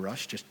much of a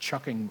rush, just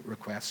chucking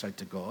requests out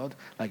to God.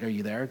 Like, are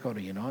you there, God?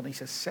 Are you not? And he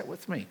says, sit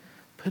with me.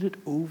 Put it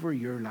over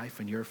your life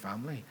and your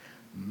family.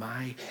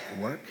 My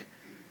work.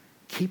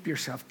 Keep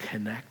yourself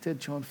connected.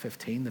 John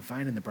 15, the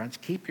vine and the branch.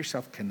 Keep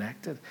yourself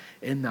connected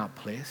in that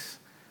place.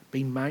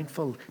 Be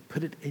mindful.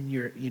 Put it in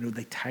your,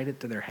 they tied it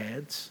to their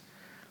heads,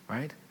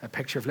 right? A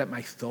picture of let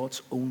my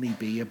thoughts only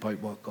be about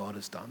what God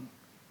has done.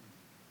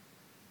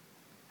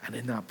 And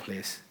in that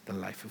place, the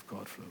life of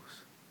God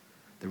flows.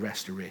 The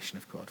restoration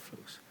of God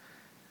flows.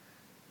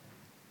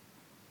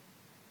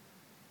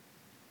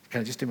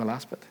 Can I just do my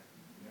last bit?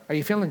 Are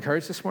you feeling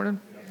encouraged this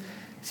morning?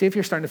 See if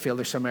you're starting to feel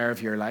there's some area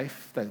of your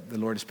life that the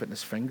Lord is putting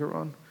his finger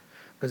on.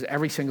 Because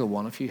every single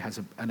one of you has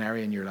an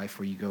area in your life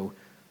where you go,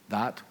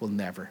 that will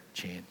never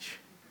change.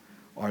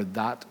 Or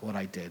that, what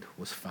I did,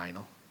 was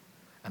final.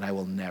 And I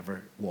will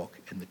never walk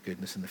in the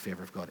goodness and the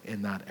favor of God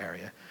in that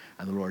area.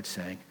 And the Lord's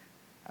saying,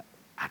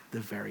 at the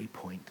very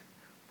point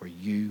where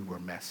you were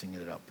messing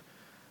it up,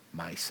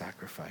 my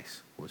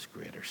sacrifice was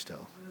greater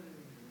still.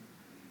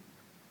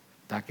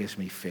 That gives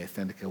me faith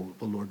then to go,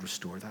 well, Lord,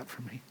 restore that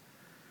for me.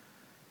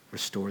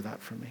 Restore that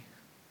for me.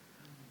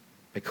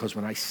 Because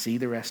when I see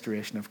the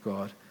restoration of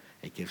God,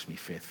 it gives me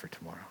faith for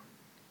tomorrow.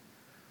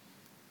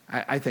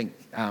 I think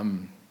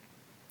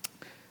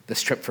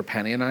this trip for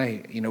Penny and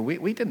I,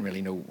 we didn't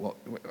really know what,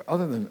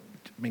 other than,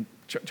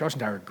 Josh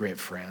and I are great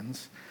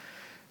friends.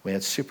 We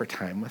had super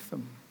time with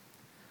them.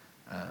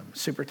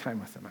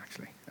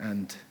 Actually.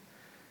 And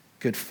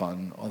good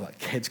fun, all that.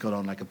 Kids got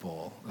on like a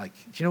ball. Like,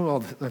 do you know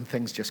all the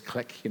things just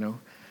click,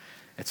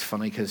 It's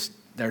funny because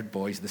they're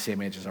boys the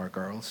same age as our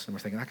girls, and we're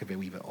thinking that could be a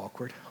wee bit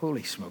awkward.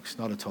 Holy smokes,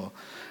 not at all.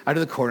 Out of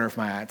the corner of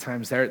my eye at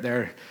times,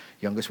 their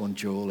youngest one,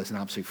 Joel, is an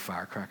absolute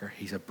firecracker.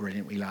 He's a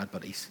brilliant wee lad,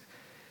 but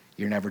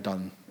you're never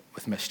done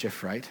with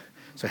mischief, right?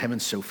 So him and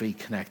Sophie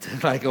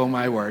connected, like, oh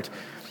my word.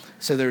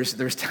 So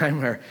there's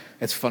time where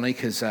it's funny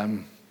because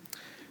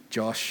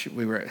Josh,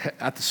 we were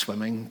at the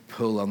swimming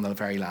pool on the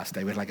very last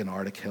day. We had like an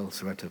hour to kill,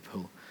 so we went to the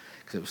pool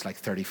because it was like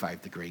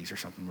 35 degrees or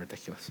something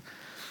ridiculous.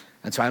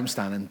 And so I'm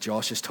standing,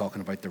 Josh is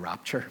talking about the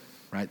rapture,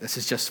 right? This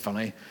is just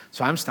funny.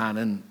 So I'm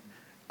standing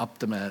up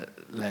to my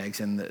legs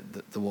in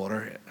the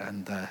water,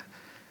 and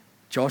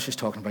Josh is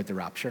talking about the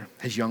rapture.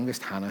 His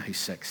youngest, Hannah, who's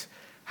 6,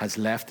 has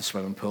left the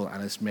swimming pool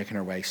and is making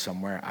her way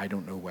somewhere, I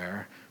don't know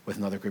where, with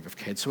another group of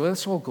kids. So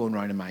it's all going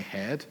around in my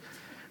head,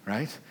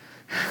 right?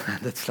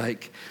 And it's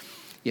like,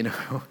 and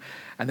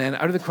then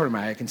out of the corner of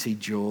my eye, I can see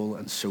Joel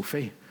and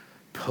Sophie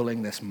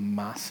pulling this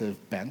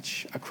massive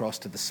bench across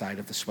to the side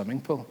of the swimming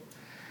pool.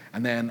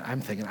 And then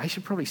I'm thinking, I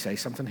should probably say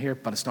something here,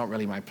 but it's not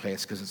really my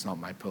place because it's not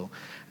my pool.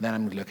 And then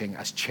I'm looking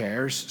as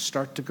chairs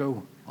start to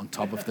go on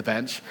top of the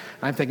bench.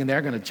 I'm thinking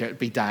they're going to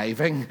be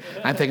diving.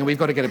 I'm thinking we've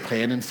got to get a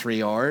plane in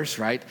 3 hours,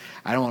 right?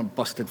 I don't want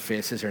busted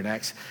faces or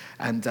necks.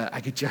 And I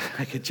could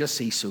just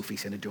see Sophie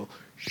saying to Joel,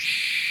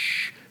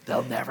 shh,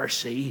 they'll never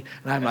see.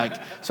 And I'm like,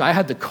 so I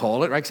had to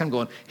call it, right? Because I'm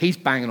going, he's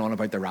banging on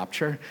about the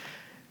rapture.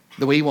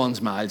 The wee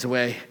one's miles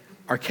away.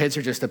 Our kids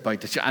are just about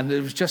to, and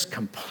it was just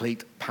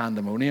complete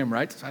pandemonium,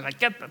 right? So I was like,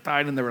 get that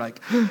down, and they were like,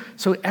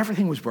 so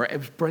everything was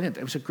brilliant.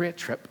 It was a great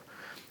trip.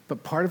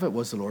 But part of it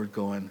was the Lord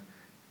going,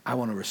 I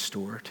want to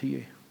restore to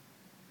you.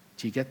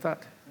 Do you get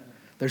that?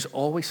 There's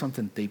always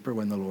something deeper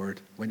when the Lord,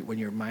 when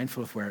you're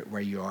mindful of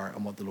where you are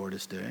and what the Lord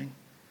is doing.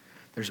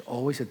 There's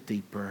always a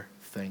deeper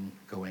thing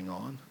going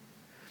on.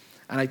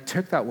 And I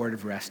took that word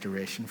of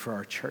restoration for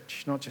our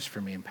church, not just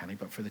for me and Penny,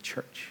 but for the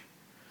church,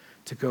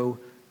 to go,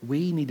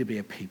 we need to be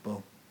a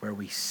people where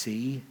we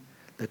see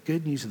the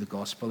good news of the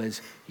gospel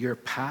is your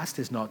past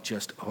is not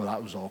just, oh,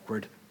 that was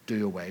awkward,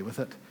 do away with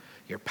it.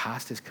 Your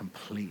past is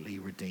completely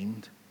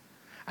redeemed,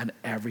 and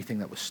everything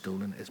that was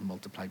stolen is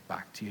multiplied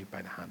back to you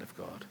by the hand of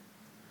God.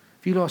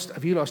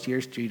 Have you lost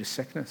years due to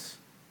sickness?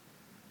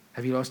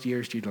 Have you lost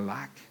years due to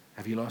lack?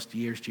 Have you lost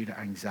years due to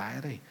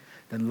anxiety?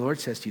 Then the Lord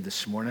says to you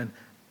this morning,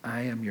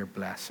 I am your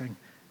blessing,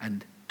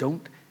 and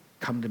don't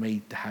come to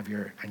me to have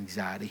your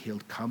anxiety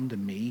healed. Come to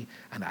me,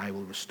 and I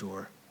will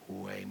restore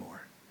way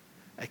more.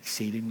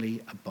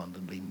 Exceedingly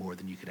abundantly more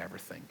than you could ever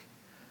think.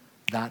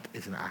 That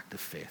is an act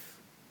of faith.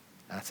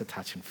 That's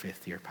attaching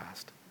faith to your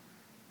past.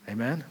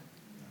 Amen? Do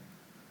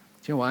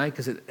you know why?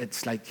 Because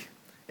it's like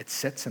it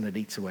sits and it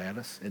eats away at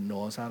us. It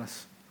gnaws at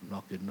us. I'm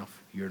not good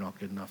enough. You're not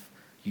good enough.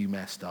 You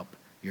messed up.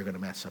 You're going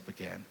to mess up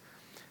again.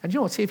 And you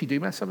know what? See if you do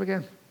mess up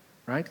again,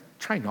 right?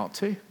 Try not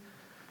to.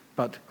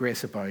 But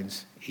grace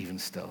abounds even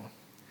still.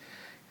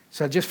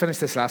 So I'll just finish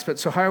this last bit.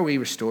 So how are we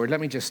restored? Let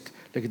me just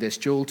look at this.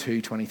 Joel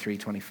 2, 23,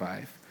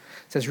 25.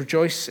 It says,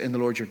 rejoice in the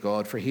Lord your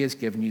God, for he has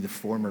given you the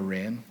former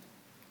rain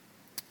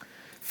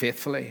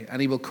faithfully, and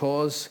he will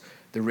cause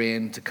the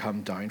rain to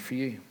come down for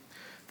you.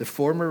 The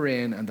former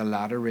rain and the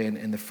latter rain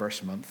in the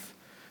first month.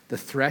 The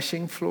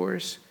threshing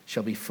floors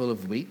shall be full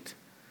of wheat,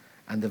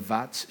 and the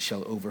vats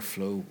shall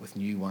overflow with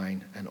new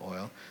wine and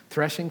oil.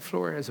 Threshing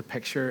floor is a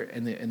picture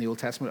in the Old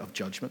Testament of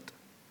judgment,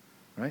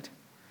 right?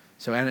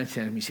 So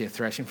anytime you see a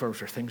threshing floor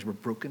where things were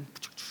broken,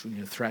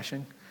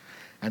 threshing,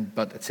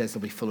 but it says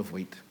they'll be full of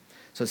wheat.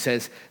 So it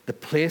says, the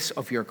place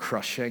of your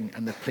crushing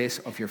and the place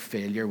of your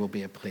failure will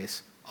be a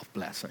place of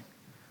blessing.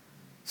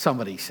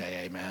 Somebody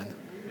say amen.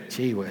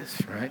 Gee whiz,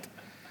 right?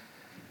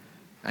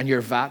 And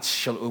your vats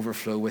shall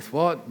overflow with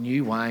what?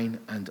 New wine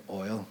and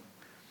oil.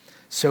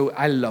 So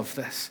I love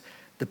this.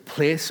 The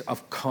place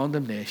of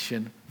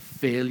condemnation,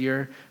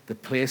 failure, the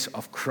place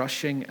of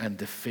crushing and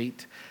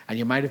defeat. And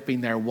you might have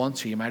been there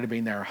once or you might have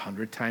been there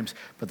 100 times.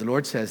 But the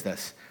Lord says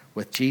this,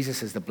 with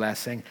Jesus as the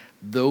blessing,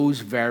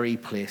 those very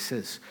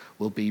places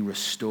will be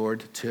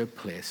restored to a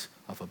place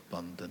of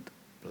abundant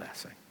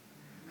blessing.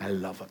 I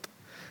love it.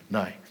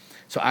 Now,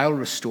 so I'll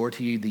restore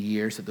to you the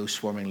years that those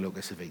swarming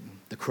locusts have eaten.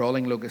 The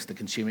crawling locust, the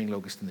consuming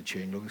locust, and the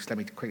chewing locust. Let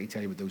me quickly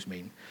tell you what those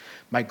mean.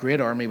 My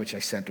great army which I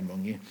sent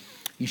among you,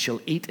 you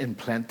shall eat in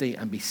plenty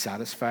and be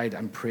satisfied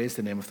and praise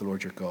the name of the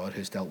Lord your God who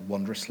has dealt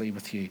wondrously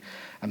with you.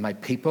 And my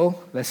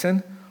people,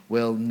 listen,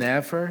 will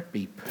never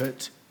be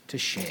put to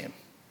shame.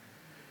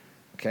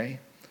 Okay?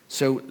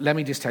 So let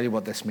me just tell you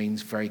what this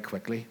means very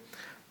quickly.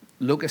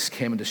 Locusts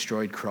came and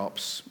destroyed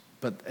crops,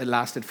 but it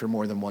lasted for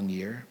more than 1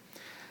 year.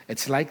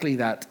 It's likely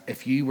that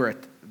if you were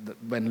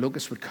when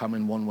locusts would come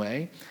in one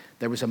way,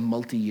 there was a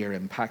multi-year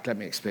impact. Let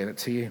me explain it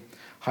to you.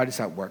 How does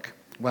that work?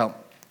 Well,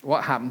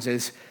 what happens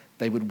is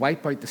they would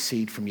wipe out the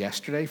seed from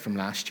yesterday, from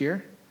last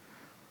year,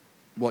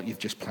 what you've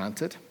just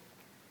planted.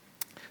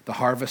 The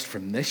harvest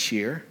from this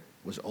year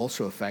was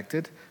also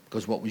affected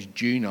because what was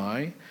due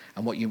now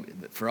and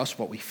for us,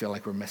 what we feel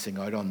like we're missing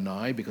out on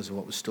now because of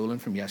what was stolen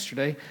from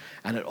yesterday.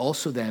 And it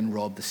also then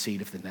robbed the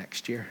seed of the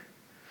next year.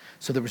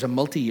 So there was a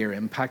multi-year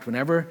impact.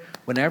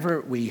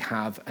 Whenever we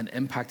have an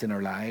impact in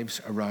our lives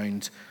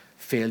around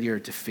failure,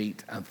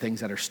 defeat, and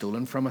things that are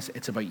stolen from us,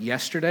 it's about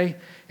yesterday.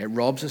 It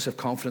robs us of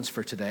confidence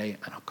for today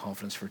and of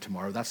confidence for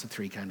tomorrow. That's the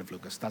three kind of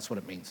locusts. That's what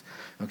it means,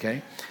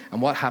 okay?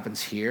 And what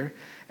happens here,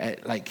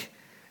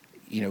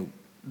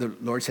 the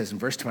Lord says in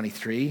verse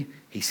 23,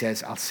 he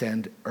says, I'll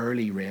send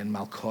early rain,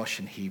 malkosh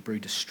in Hebrew,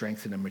 to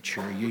strengthen and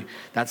mature you.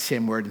 That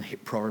same word in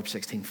Proverbs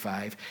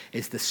 16:5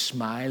 is the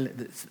smile.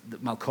 The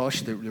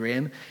malkosh, the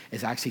rain,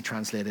 is actually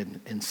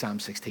translated in Psalm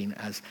 16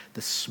 as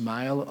the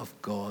smile of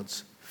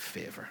God's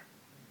favor.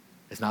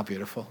 Isn't that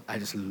beautiful? I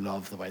just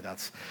love the way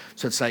that's.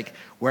 So it's like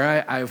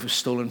where I was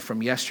stolen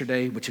from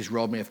yesterday, which has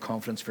robbed me of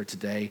confidence for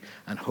today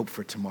and hope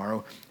for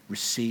tomorrow,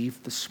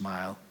 receive the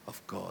smile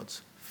of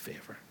God's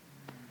favor.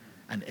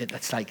 And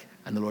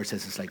and the Lord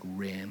says it's like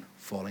rain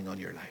falling on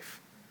your life.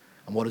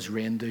 And what does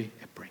rain do?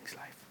 It brings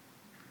life.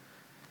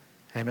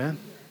 Amen?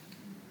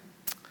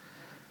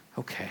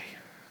 Okay.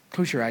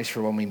 Close your eyes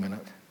for 1 wee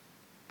minute.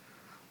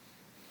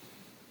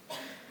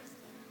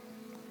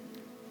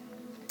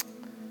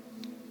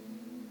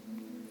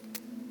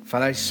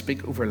 Father, I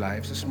speak over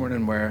lives this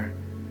morning where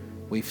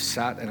we've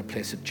sat in a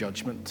place of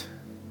judgment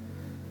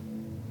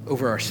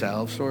over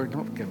ourselves, Lord,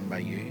 not given by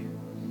you.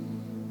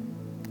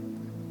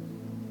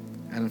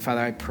 And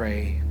Father, I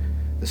pray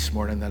this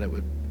morning that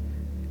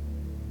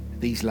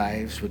these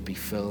lives would be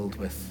filled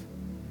with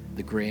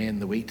the grain,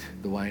 the wheat,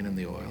 the wine, and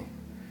the oil,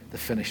 the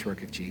finished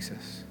work of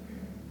Jesus.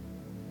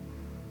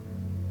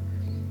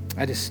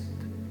 As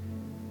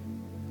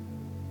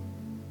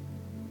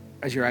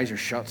your eyes are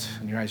shut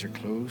and your eyes are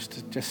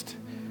closed, just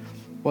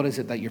what is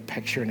it that you're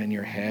picturing in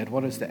your head?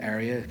 What is the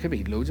area? It could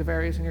be loads of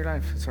areas in your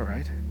life. It's all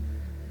right.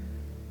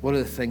 What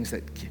are the things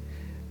that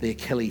the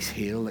Achilles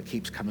heel that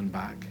keeps coming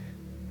back?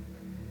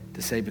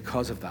 To say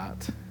because of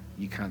that,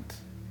 you can't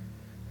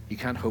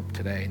hope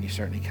today, and you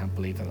certainly can't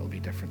believe that it'll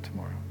be different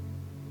tomorrow.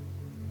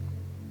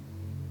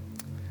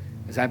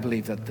 As I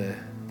believe that the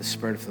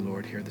Spirit of the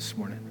Lord here this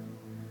morning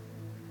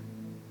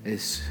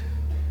is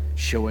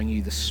showing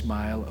you the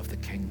smile of the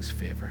King's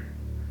favor,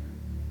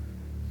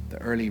 the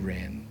early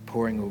rain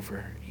pouring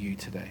over you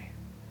today.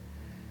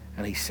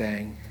 And he's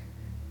saying,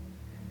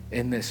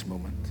 in this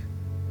moment,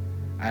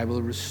 I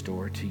will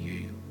restore to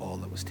you all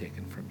that was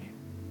taken from you.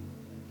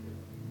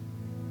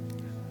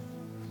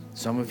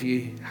 Some of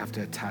you have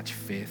to attach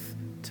faith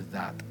to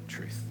that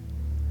truth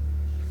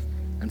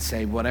and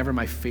say, whatever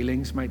my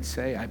feelings might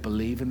say, I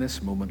believe in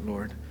this moment,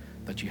 Lord,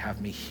 that you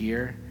have me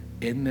here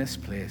in this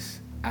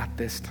place at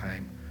this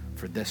time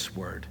for this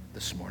word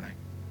this morning.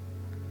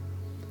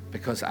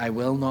 Because I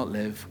will not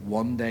live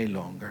one day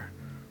longer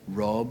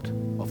robbed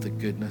of the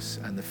goodness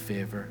and the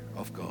favor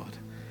of God.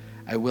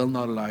 I will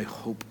not allow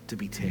hope to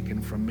be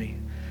taken from me.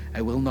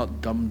 I will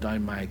not dumb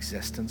down my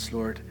existence,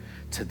 Lord,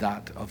 to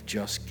that of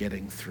just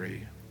getting through.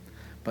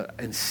 But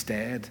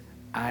instead,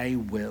 I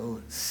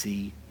will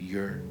see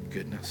your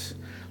goodness.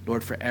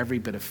 Lord, for every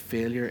bit of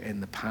failure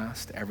in the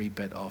past, every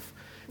bit of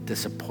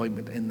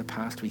disappointment in the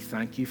past, we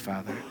thank you,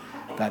 Father,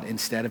 that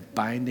instead of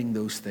binding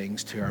those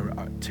things to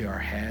our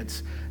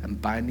heads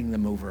and binding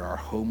them over our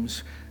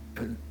homes,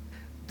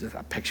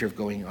 a picture of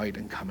going out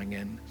and coming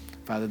in,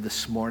 Father,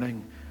 this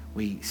morning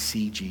we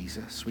see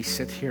Jesus. We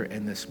sit here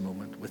in this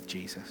moment with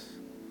Jesus.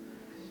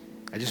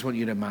 I just want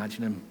you to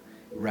imagine him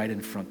right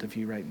in front of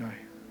you right now.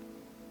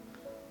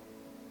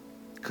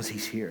 Because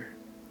he's here.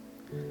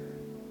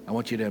 I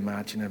want you to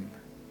imagine him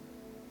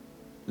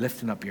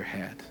lifting up your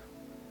head,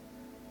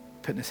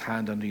 putting his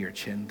hand under your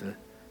chin to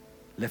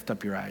lift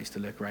up your eyes to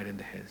look right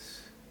into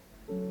his.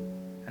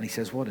 And he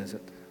says, what is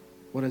it?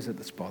 What is it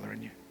that's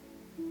bothering you?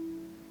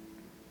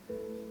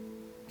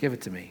 Give it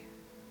to me.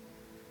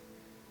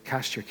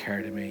 Cast your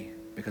care to me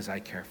because I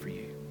care for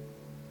you.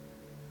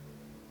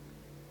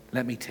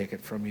 Let me take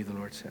it from you, the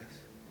Lord says.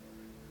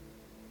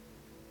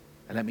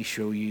 And let me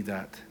show you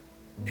that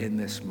in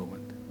this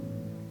moment,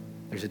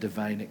 there's a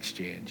divine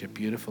exchange, a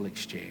beautiful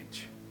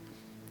exchange,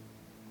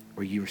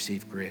 where you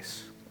receive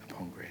grace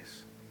upon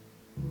grace.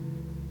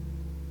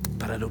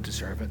 But I don't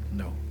deserve it,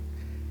 no.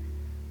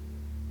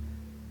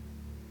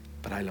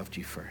 But I loved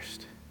you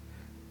first.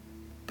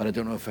 But I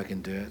don't know if I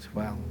can do it.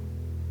 Well,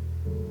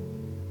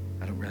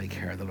 I don't really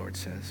care, the Lord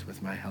says.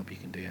 With my help, you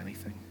can do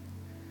anything.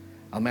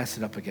 I'll mess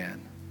it up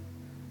again.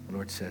 The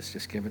Lord says,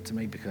 just give it to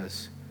me,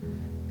 because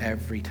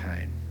every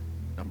time,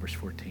 Numbers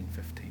 14:15,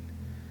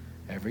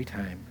 every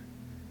time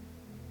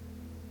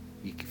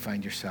you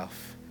find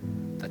yourself,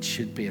 that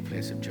should be a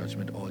place of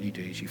judgment, all you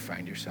do is you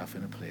find yourself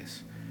in a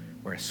place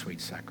where a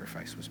sweet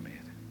sacrifice was made.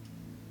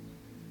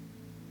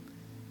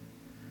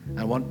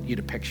 I want you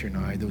to picture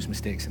now those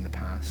mistakes in the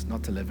past,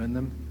 not to live in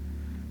them,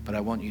 but I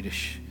want you to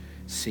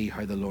see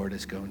how the Lord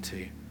is going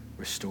to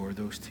restore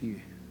those to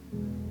you.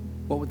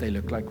 What would they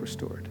look like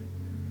restored?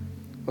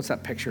 What's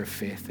that picture of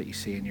faith that you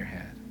see in your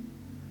head?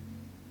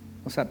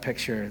 What's that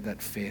picture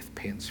that faith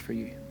paints for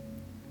you?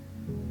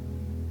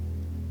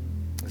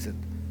 Is it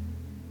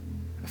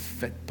a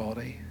fit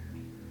body,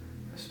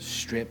 a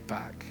straight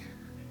back,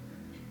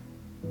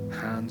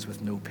 hands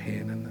with no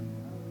pain in them,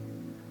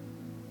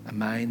 a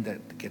mind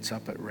that gets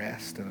up at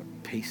rest and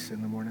at peace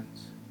in the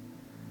mornings,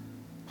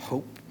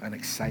 hope and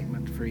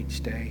excitement for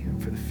each day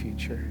and for the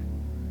future?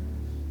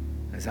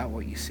 Is that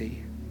what you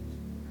see?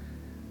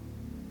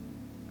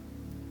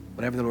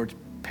 Whatever the Lord's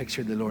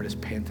picture the Lord is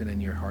painting in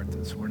your heart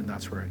this morning,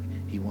 that's where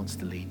he wants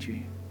to lead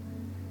you.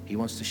 He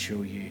wants to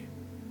show you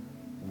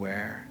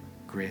where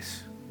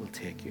grace will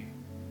take you.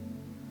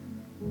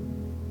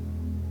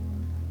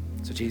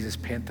 So Jesus,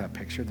 paint that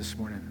picture this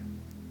morning.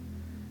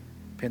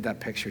 Paint that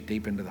picture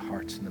deep into the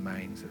hearts and the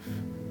minds of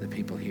the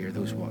people here,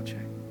 those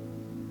watching.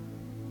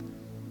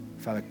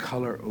 Father,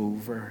 color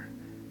over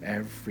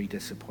every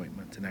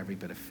disappointment and every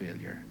bit of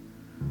failure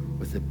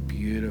with a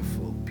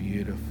beautiful,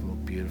 beautiful,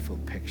 beautiful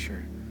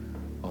picture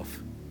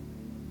of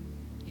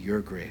your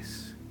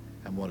grace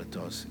and what it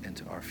does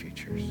into our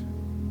futures.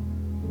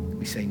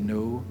 We say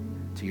no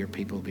to your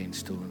people being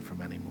stolen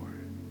from anymore.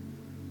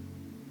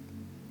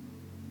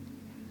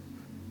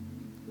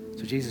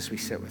 So Jesus, we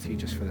sit with you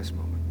just for this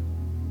moment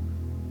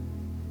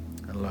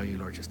and allow you,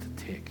 Lord, just to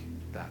take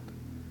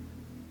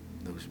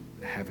those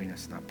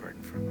heaviness and that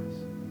burden from us.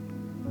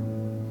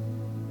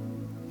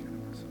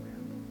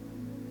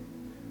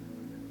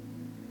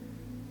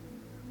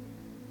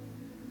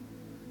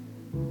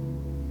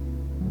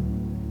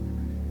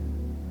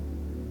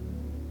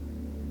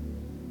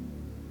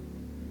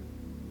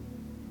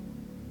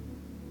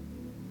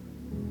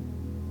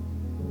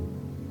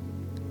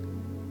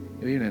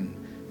 Even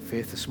in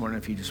faith this morning,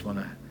 if you just want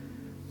to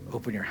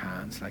open your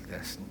hands like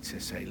this and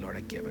just say, Lord,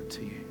 I give it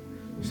to you.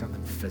 There's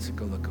something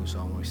physical that goes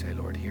on when we say,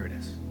 Lord, here it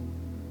is.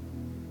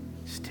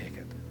 Just take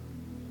it.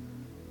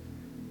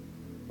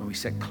 When we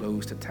sit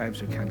closed, at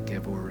times we can't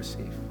give or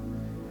receive.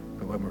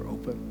 But when we're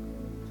open,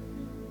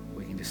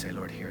 we can just say,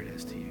 Lord, here it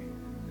is to you.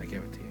 I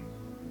give it to you.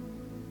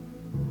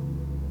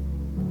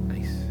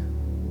 Nice.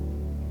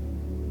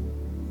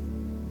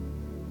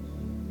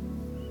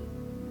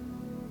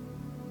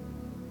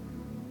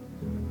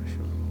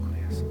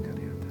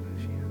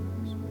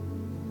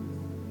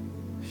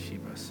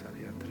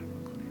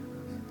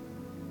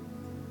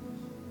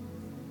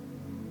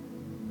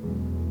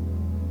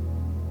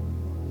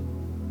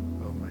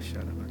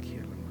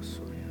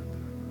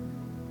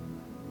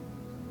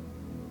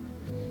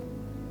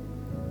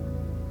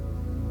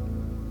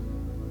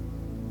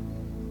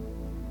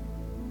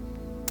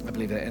 I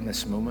believe that in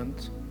this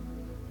moment,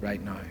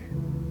 right now,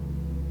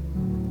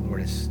 the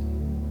Lord is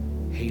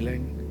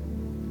healing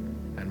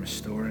and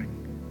restoring.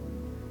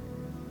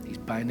 He's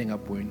binding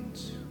up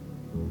wounds.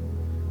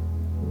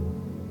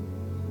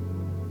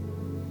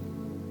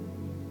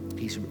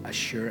 He's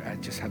I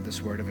just have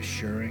this word of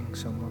assuring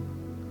someone.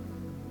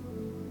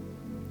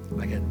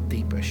 Like a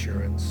deep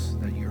assurance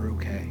that you're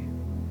okay,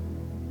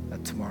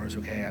 that tomorrow's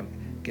okay. I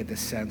get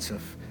this sense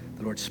of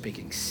the Lord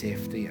speaking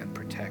safety and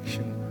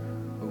protection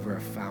over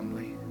a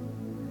family.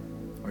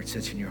 Or it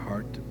sits in your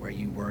heart where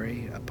you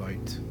worry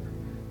about,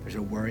 there's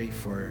a worry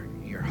for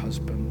your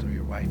husband or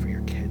your wife or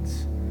your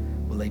kids.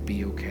 Will they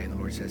be okay? And the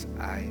Lord says,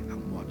 I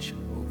am watching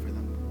over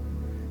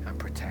them. I'm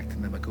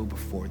protecting them. I go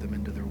before them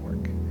into their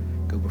work,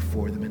 go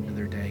before them into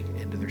their day,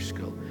 into their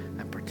school.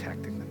 I'm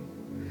protecting them.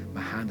 My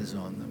hand is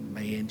on them.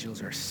 My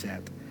angels are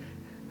set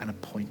and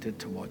appointed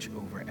to watch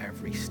over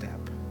every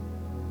step.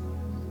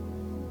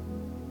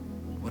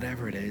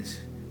 Whatever it is,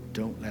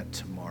 don't let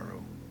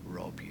tomorrow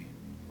rob you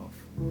of,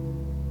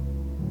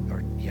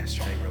 or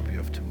yesterday rob you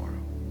of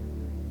tomorrow.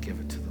 Give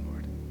it to the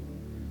Lord.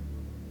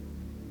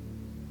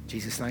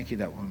 Jesus, thank you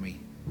that when we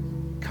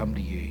come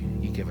to you,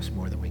 you give us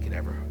more than we could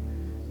ever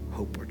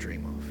hope or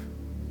dream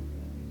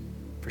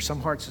of. For some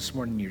hearts this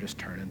morning, you're just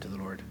turning to the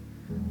Lord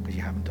because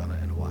you haven't done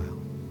it in a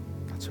while.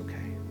 That's okay.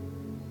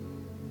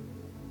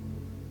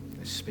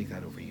 Let's speak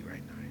that over you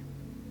right now.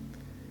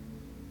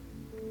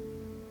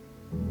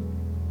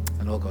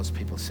 And all God's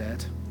people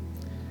said,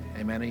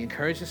 Amen. Are you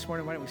encouraged this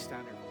morning? Why don't we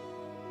stand here?